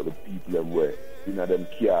to big up the people where you know them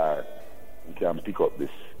car and can pick up this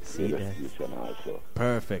radio station also.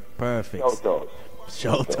 Perfect.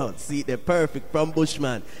 Shout out. See, they're perfect from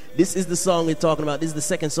Bushman. This is the song we're talking about. This is the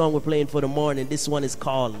second song we're playing for the morning. This one is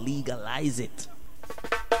called Legalize It.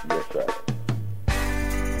 Yes, sir.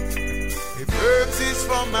 If herbs is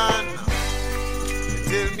for man,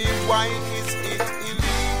 tell me why is it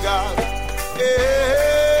illegal?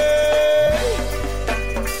 Hey,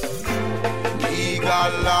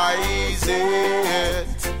 legalize it.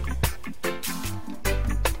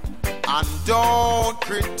 And don't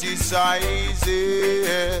criticize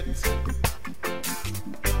it.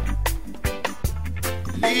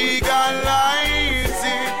 Legalize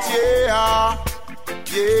it,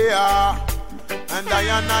 yeah. And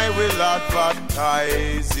I will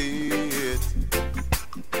advertise it.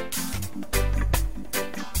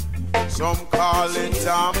 Some call it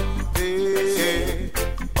Tampe.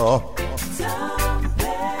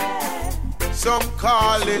 Some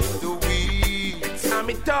call it the weed.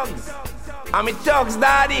 I'm a thugs,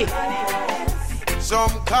 daddy.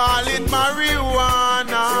 Some call it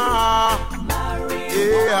marijuana.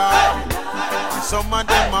 Yeah. Some of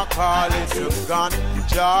them are call it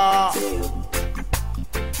ganja.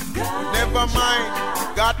 Never mind,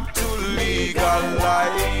 got to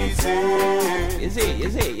legalize it. You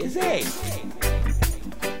see.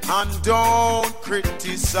 And don't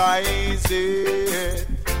criticize it.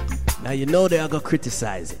 Now you know they are gonna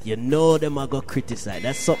criticize it. You know them are gonna criticize.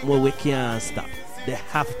 That's something where we can't stop. They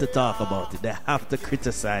have to talk about it. They have to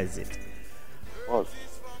criticize it.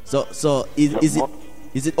 So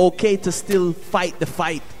is it okay to still fight the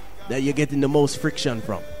fight that you're getting the most friction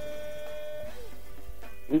from?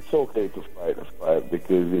 It's okay to fight the fight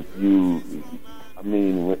because if you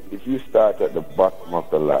start at the bottom of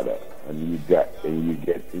the ladder and you get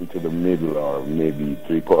into the middle or maybe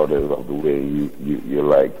 3/4 of the way, you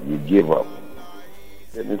give up.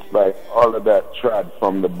 And it's like all of that trod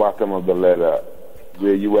from the bottom of the ladder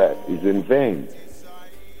where you at is in vain.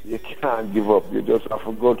 You can't give up. You just have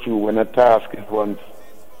to go through. When a task is once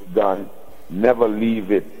done, never leave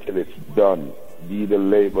it till it's done. Be the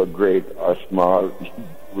labor great or small,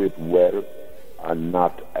 do it well or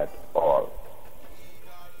not at all.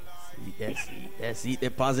 Yes, see the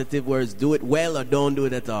positive words. Do it well or don't do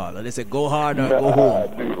it at all. Or they say go hard or go home.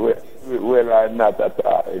 Do it well or not at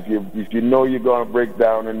all. If you know you're going to break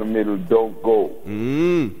down in the middle, don't go.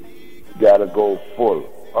 You got to go full,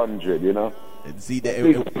 100, you know. And see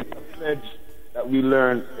the pledge that we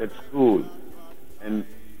learned at school. And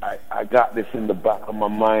I got this in the back of my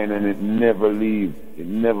mind and it never leaves. It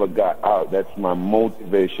never got out. That's my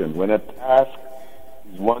motivation. When a task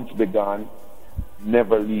is once begun,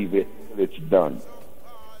 never leave it till it's done.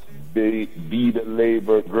 Be the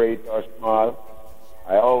labor great or small.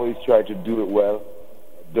 I always try to do it well.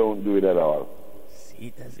 Don't do it at all.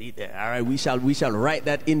 See that. All right, we shall write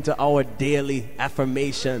that into our daily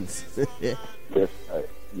affirmations. Yes,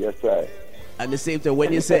 I. And the same thing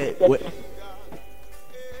when you say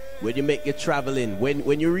when you make your traveling,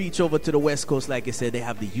 when you reach over to the West Coast, like you said, they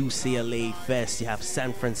have the UCLA Fest, you have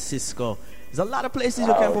San Francisco. There's a lot of places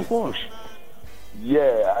you can perform.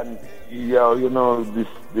 Yeah, and you know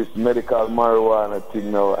this medical marijuana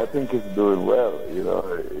thing now, I think it's doing well.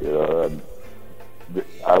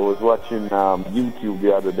 I was watching YouTube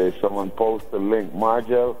the other day. Someone posted a link.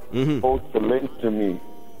 Margel posted a link to me,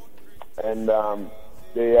 and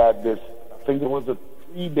they had this. I think it was a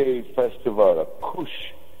 3-day festival, a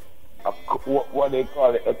Kush. What they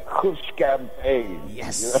call it, a Kush campaign.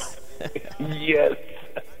 Yes. Yes.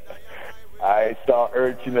 I saw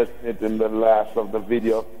Urchin Smith in the last of the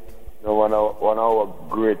video. You know, one of our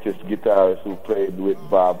greatest guitarists who played with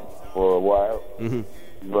Bob for a while. Mm-hmm.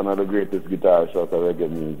 He's one of the greatest guitarists out of reggae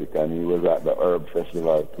music, and he was at the Herb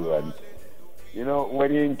Festival too. And you know,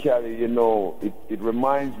 when you're in Cali, you know, it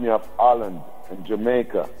reminds me of Holland and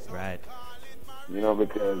Jamaica. Right. You know,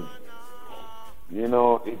 because you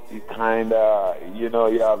know, it kind of, you know,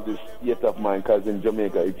 you have this state of mind, because in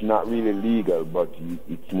Jamaica it's not really legal, but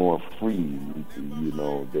it's more free. You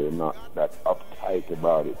know, they're not that uptight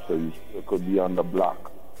about it, so you still could be on the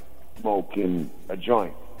block smoking a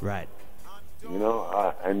joint. Right. You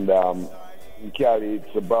know, and in Cali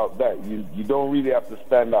it's about that. You don't really have to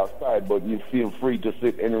stand outside, but you feel free to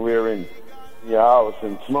sit anywhere in your house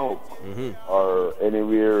and smoke, or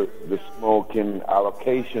anywhere the smoking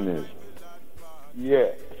allocation is. Yeah,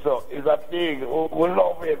 so it's a thing. We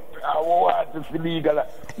love it. I want it to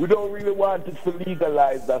legalize. We don't really want it to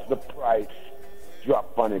legalize. That's the price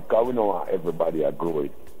drop on it, because we don't want everybody to grow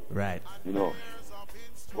it. Right. You know,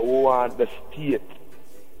 but we want the state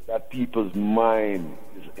that people's mind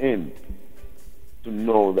is in to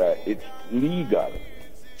know that it's legal.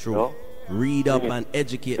 True. You know? Read up and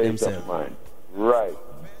educate themselves. Right.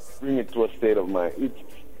 Bring it to a state of mind. It's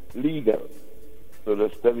legal. So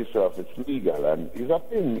just tell yourself it's legal, and it's a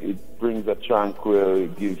thing. It brings a tranquil,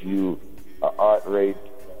 it gives you a heart rate,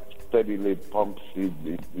 steadily pumps,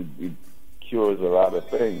 it cures a lot of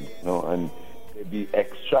things, you know, and they be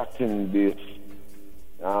extracting this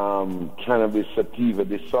cannabis sativa,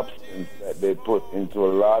 this substance that they put into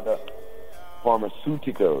a lot of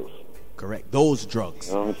pharmaceuticals. Correct, those drugs.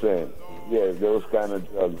 You know what I'm saying? Yeah, those kind of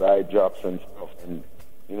drugs, eye drops and stuff, and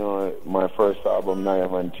you know, my first album,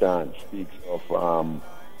 Nyaman Chant, speaks of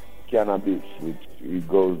cannabis, which it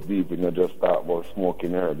goes deep, and you just talk about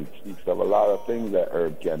smoking herb. It speaks of a lot of things that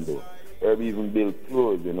herb can do. Herb even builds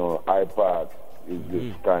clothes, you know. iPod is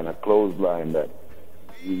this kind of clothesline that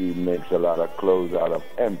really makes a lot of clothes out of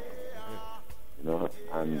hemp, you know.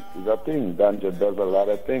 And it's a thing. Ganja does a lot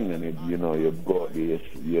of things, and it, you know, you go there,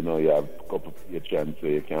 you know, you have a couple of patrons, so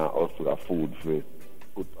you can hustle a food for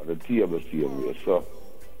put on the table for you. So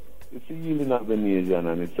it's a healing of the nation,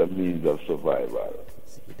 and it's a means of survival.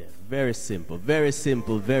 Very simple, very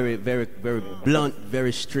blunt,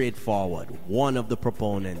 very straightforward. One of the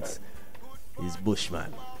proponents is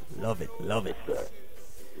Bushman. Love it.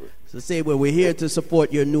 So say, well, we're here to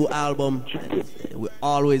support your new album. We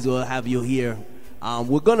always will have you here.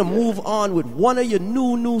 We're going to move on with one of your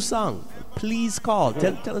new songs, Please Call.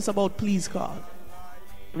 Tell us about Please Call.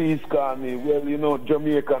 Please call me. Well, you know,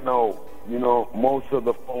 Jamaica now, you know, most of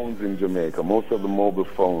the phones in Jamaica, most of the mobile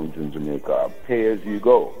phones in Jamaica are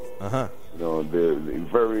pay-as-you-go. Uh-huh. You know, they're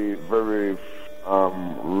very, very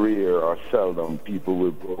rare or seldom people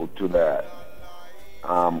will go to that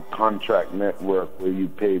contract network where you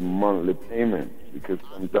pay monthly payments, because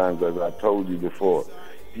sometimes, as I told you before,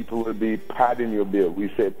 people will be padding your bill.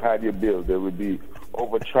 We say pad your bill. They will be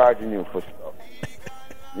overcharging you for stuff.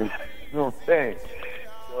 You know what I'm saying?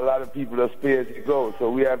 So a lot of people just pay as you go. So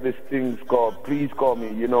we have this thing called Please Call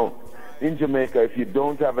Me. You know, in Jamaica, if you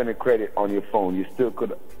don't have any credit on your phone, you still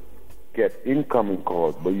could get incoming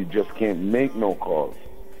calls, but you just can't make no calls.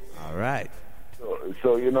 All right.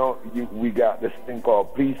 So you know, we got this thing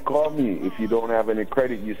called Please Call Me. If you don't have any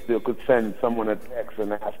credit, you still could send someone a text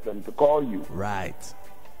and ask them to call you. Right.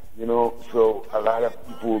 You know, so a lot of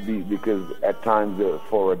people will be, because at times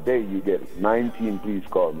for a day you get 19 Please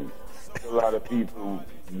Call Me. A lot of people,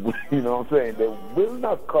 you know what I'm saying, they will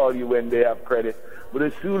not call you when they have credit, but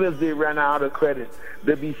as soon as they run out of credit,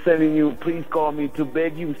 they'll be sending you Please Call Me to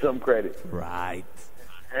beg you some credit. Right.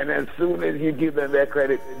 And as soon as you give them that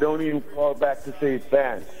credit, they don't even call back to say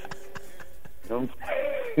thanks. You know what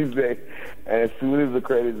I'm saying? And as soon as the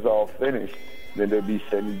credit is all finished, then they'll be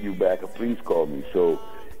sending you back a please call me. So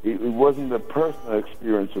it wasn't a personal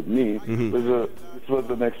experience with me. Mm-hmm. This was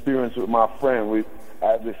an experience with my friend. I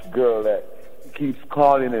have this girl that keeps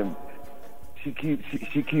calling him. She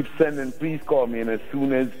keeps sending please call me, and as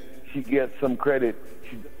soon as she gets some credit,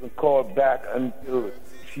 she doesn't call back until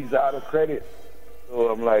she's out of credit. So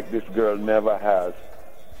I'm like, this girl never has.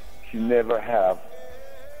 She never have.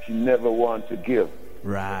 She never want to give.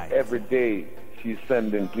 Right. Every day she's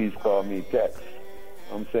sending please call me text.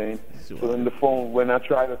 I'm saying. So in the phone, when I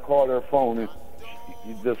try to call her phone,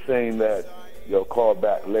 she's just saying that you'll call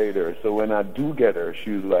back later. So when I do get her,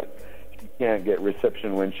 she's like, she can't get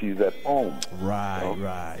reception when she's at home. Right, you know?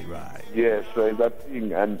 Right. Yeah, so that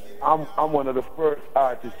thing. And I'm one of the first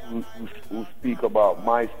artists who speak about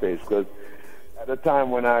MySpace, because at the time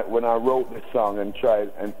when I wrote this song and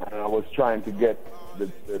I was trying to get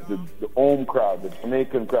the home crowd, the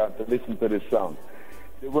Jamaican crowd, to listen to this song,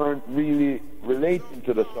 they weren't really relating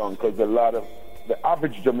to the song because a lot of the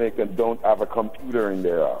average Jamaican don't have a computer in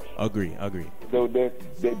their house. Agree. So they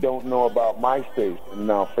don't know about MySpace, and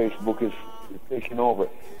now Facebook is taking over.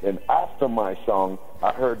 And after my song,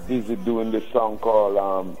 I heard Dizzy doing this song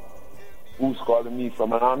called Who's Calling Me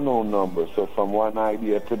from an Unknown Number. So from one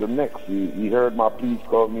idea to the next, he heard my please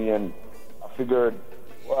call me, and I figured,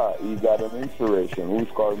 wow, he got an inspiration. Who's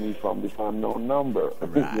calling me from this unknown number?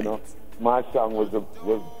 Right. You know, my song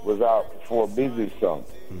was out before Busy's song.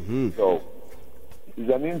 Mm-hmm. So it's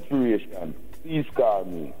an inspiration. Please call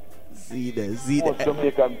me. See that. Most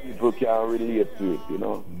Jamaican people can relate to it, you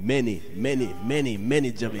know. Many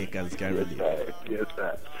Jamaicans can relate. Yes,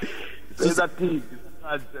 sir. So it's a thing.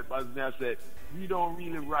 Concept, as I said, we don't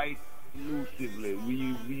really write elusively.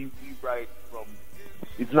 We write from.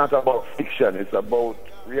 It's not about fiction. It's about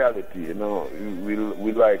reality. You know,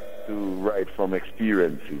 we like to write from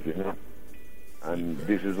experiences. You know, and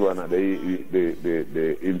this is one of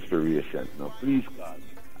the inspiration. Now, please, God.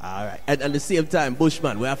 All right. And at the same time,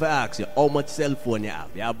 Bushman, we have to ask you, how much cell phone you have?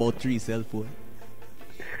 You have about 3 cell phones?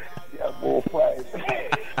 Yeah, about 5.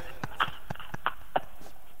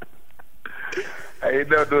 I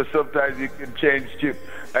don't know, sometimes you can change chip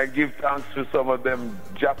and give thanks to some of them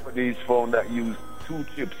Japanese phones that use 2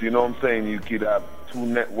 chips. You know what I'm saying? You could have 2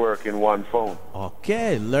 network in one phone.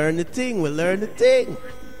 Okay, learn the thing. We'll learn the thing.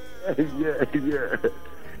 Yeah.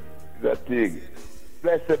 That thing.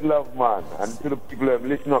 Blessed love, man. And to the people that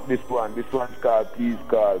listen up this one's called Please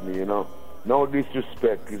Call Me, you know. No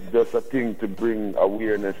disrespect. It's just a thing to bring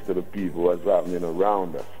awareness to the people what's happening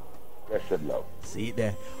around us. Blessed love. See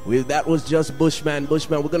there. Well, that was just Bushman. We're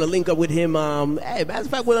gonna link up with him. Hey, matter of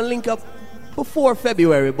fact, we're gonna link up before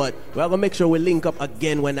February, but we're gonna make sure we link up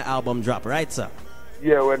again when the album drop, right, sir?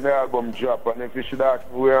 Yeah, when the album drop. And if you should ask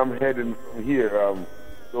me where I'm heading from here,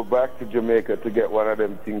 go back to Jamaica to get one of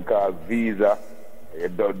them things called visa. You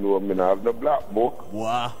don't know, I have the black book.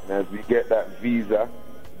 Wow. And as we get that visa,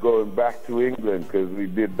 going back to England, because we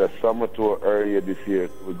did the summer tour earlier this year,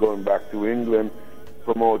 so we're going back to England.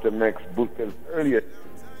 Promote the next book. Earlier,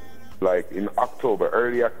 like in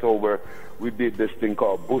early October, we did this thing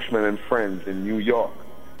called Bushman and Friends in New York.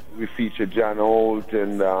 We featured John Holt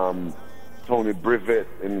and Tony Brivet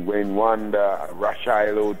and Wayne Wanda,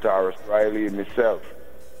 Rashilo, Taurus Riley, and myself.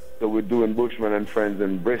 So we're doing Bushman and Friends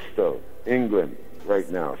in Bristol, England, right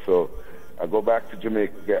now. So I go back to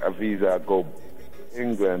Jamaica, get a visa, I go to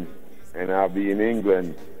England, and I'll be in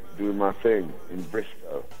England doing my thing in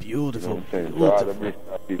Bristol. Beautiful. You know what I'm saying? So all the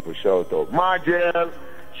Bristol people, shout out. Margel,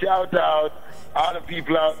 shout out. All the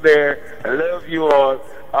people out there, I love you all.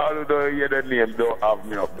 All who don't hear the name, don't have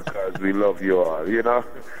me up because we love you all, you know?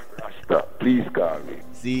 Rasta, please call me.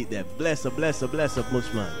 See that. Bless up,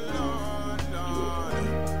 Bushman.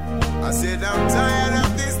 I said I'm tired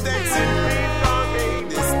of this texting.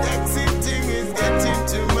 This texting thing is getting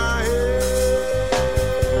to my head.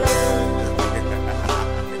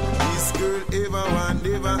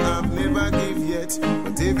 Never give yet,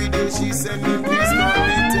 but every day she send me please call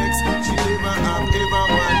me text. She never have ever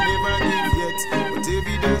one, never give yet, but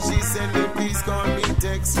every day she send me please call me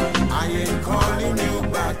text. I ain't calling you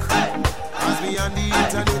back, as me on the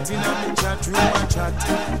internet in a chat room and chat.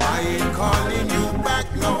 I ain't calling you back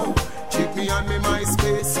now. Check me on me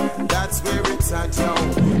MySpace, that's where it's at, yo.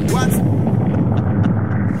 What's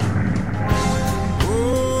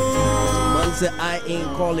Say I ain't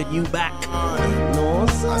calling you back. No,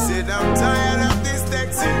 sir. I said I'm tired of this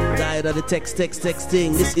texting. Tired of the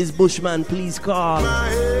texting. This is Bushman, please call.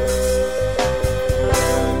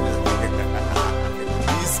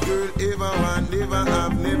 This girl ever want, never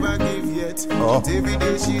have, never give yet. But every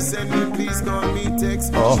day she send me, please call me text.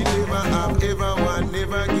 She never have, ever want,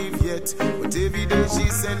 never give yet. But every day she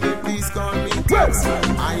send me, please call me text.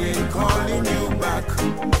 I ain't calling you back,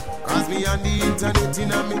 cause me on the internet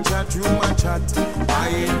in a me chat room a chat. I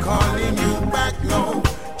ain't calling you back, no.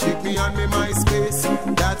 Check me on me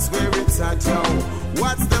MySpace, that's where it's at, yo.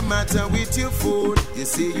 What's the matter with your phone? You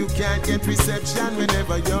see you can't get reception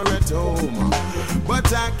whenever you're at home.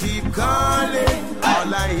 But I keep calling,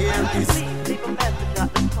 all I hear is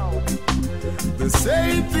the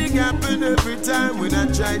same thing happen every time when I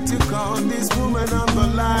try to call this woman on the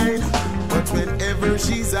line. But whenever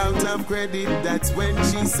she's out of credit, that's when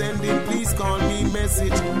she send it, please call me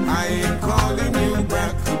message. I ain't calling you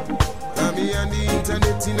back. Got me on the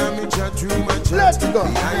internet in a me chat room a chat. Let's go.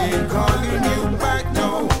 I ain't calling you back,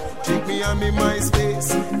 no. Check me on me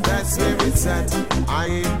MySpace, that's where it's at. I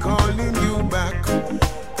ain't calling you back.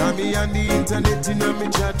 Got me on the internet in a me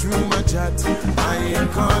chat room a chat. I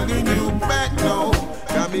ain't calling you back, no.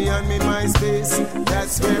 Got me on me MySpace,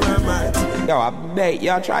 that's where I'm at. Yo, I bait,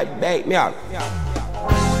 y'all try to bait me out.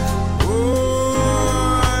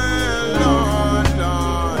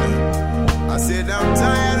 I said I'm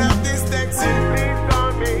tired of this texting. Please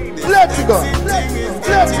call me. Let's go.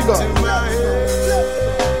 Let's go.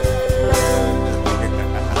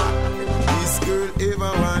 This girl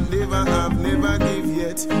ever want, never have, never give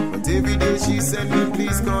yet. But every day she send me,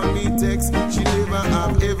 please call me text. She never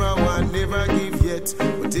have, ever want, never give yet.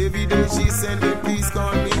 But every day she send me, please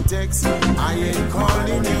call me text. I ain't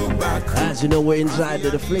calling you back. As you know, we're inside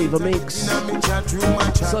of the Flavor Mix.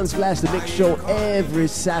 Sunsplash the Mix Show every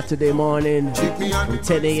Saturday morning from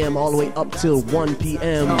 10 a.m. all the way up till 1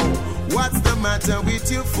 p.m. What's the matter with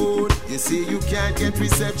your phone? You see you can't get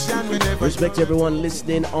reception whenever. Respect to everyone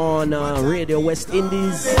listening on Radio West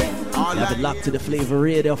Indies. You have it locked to the Flavor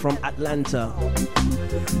Radio from Atlanta.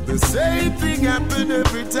 The same thing happen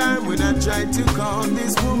every time when I try to call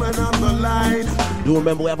this woman on the line. Do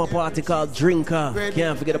remember we have a party called Drinker.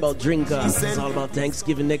 Can't forget about Drinker. It's all about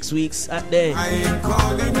Thanksgiving next week, Saturday. I ain't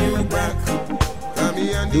calling you back.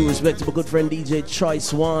 Do respect to my good friend DJ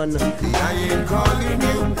Choice One. I ain't calling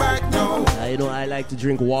you back, no. You know I like to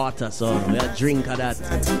drink water, so we are drink of that.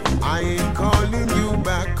 I ain't calling you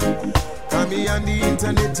back. Me on the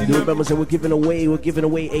internet. Do remember saying we're giving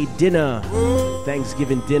away a dinner,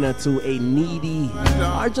 Thanksgiving dinner to a needy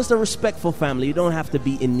or just a respectful family. You don't have to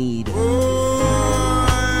be in need.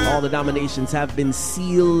 All the nominations have been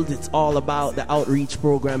sealed. It's all about the outreach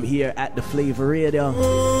program here at the Flavor Radio,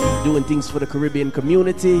 doing things for the Caribbean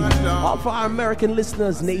community, all for our American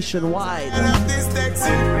listeners nationwide.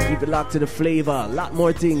 Keep it locked to the Flavor. A lot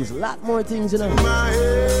more things, you know.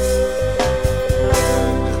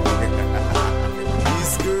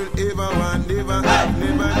 Never have,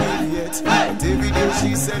 never give yet. But every day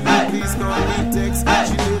she send me, please call me text.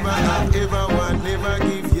 She never have, ever want, never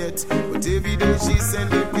give yet. But every day she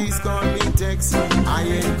send me, please call me text. I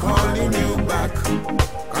ain't calling you back,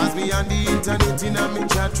 cause me on the internet in a me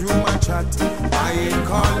chat room a chat. I ain't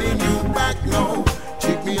calling you back, no.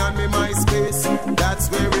 Check me on me MySpace, that's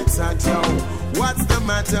where it's at, yo. What's the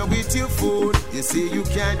matter with your phone? You see you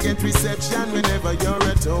can't get reception whenever you're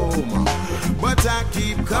at home. But I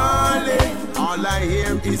keep calling, all I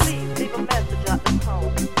hear is leave a message at the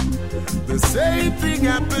phone. The same thing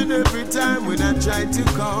happen every time when I try to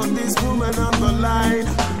call this woman on the line.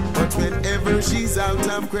 But whenever she's out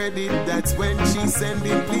of credit, that's when she send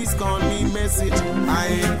it, please call me message. I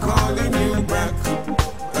ain't calling you back.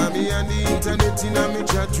 Me on the internet in a me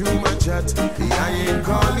chat room a chat. I ain't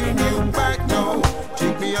calling you back, no.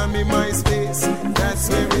 Check me on me MySpace, that's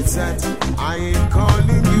where it's at. I ain't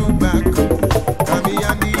calling you back. Me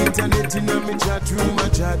on the internet in a me chat room a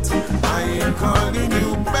chat. I ain't calling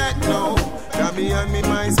you back, no. Me on me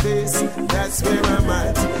MySpace, that's where I'm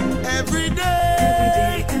at. Every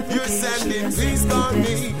day you're sending, please call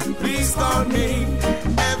me, please call me.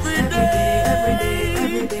 Every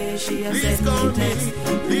day, please call me,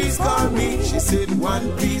 please call me. She said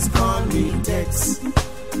one, please call me, text.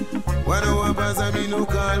 1 hour pass and me no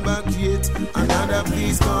call back yet. Another,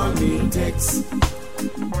 please call me, text.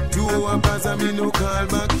 2 hours pass and me no call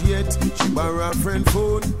back yet. She borrow a friend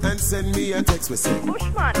phone and send me a text. We say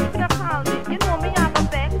Bushman, if you call me, you know me have a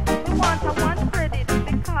vex. Me want a one credit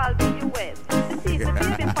if you call me US. To see the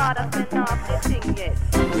baby father send off the thing yet.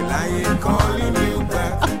 Well, I ain't calling you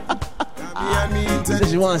back. Me and me wanted.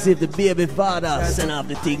 She wants to see if the baby father send off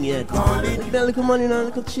the thing yet. Get a little money now,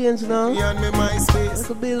 little change now.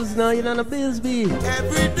 Little bills now, you know the bills be.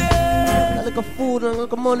 Every day. A little food and a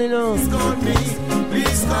little money now. Please call me,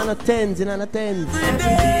 please call me. In on a tens. Every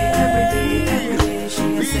day,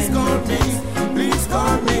 please call me, please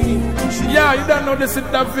call me. Yeah, you don't know this in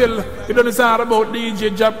Daville. You don't know all about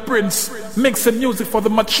DJ Jab Prince. Mixing music for the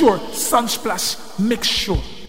mature. Sunsplash Mix Show.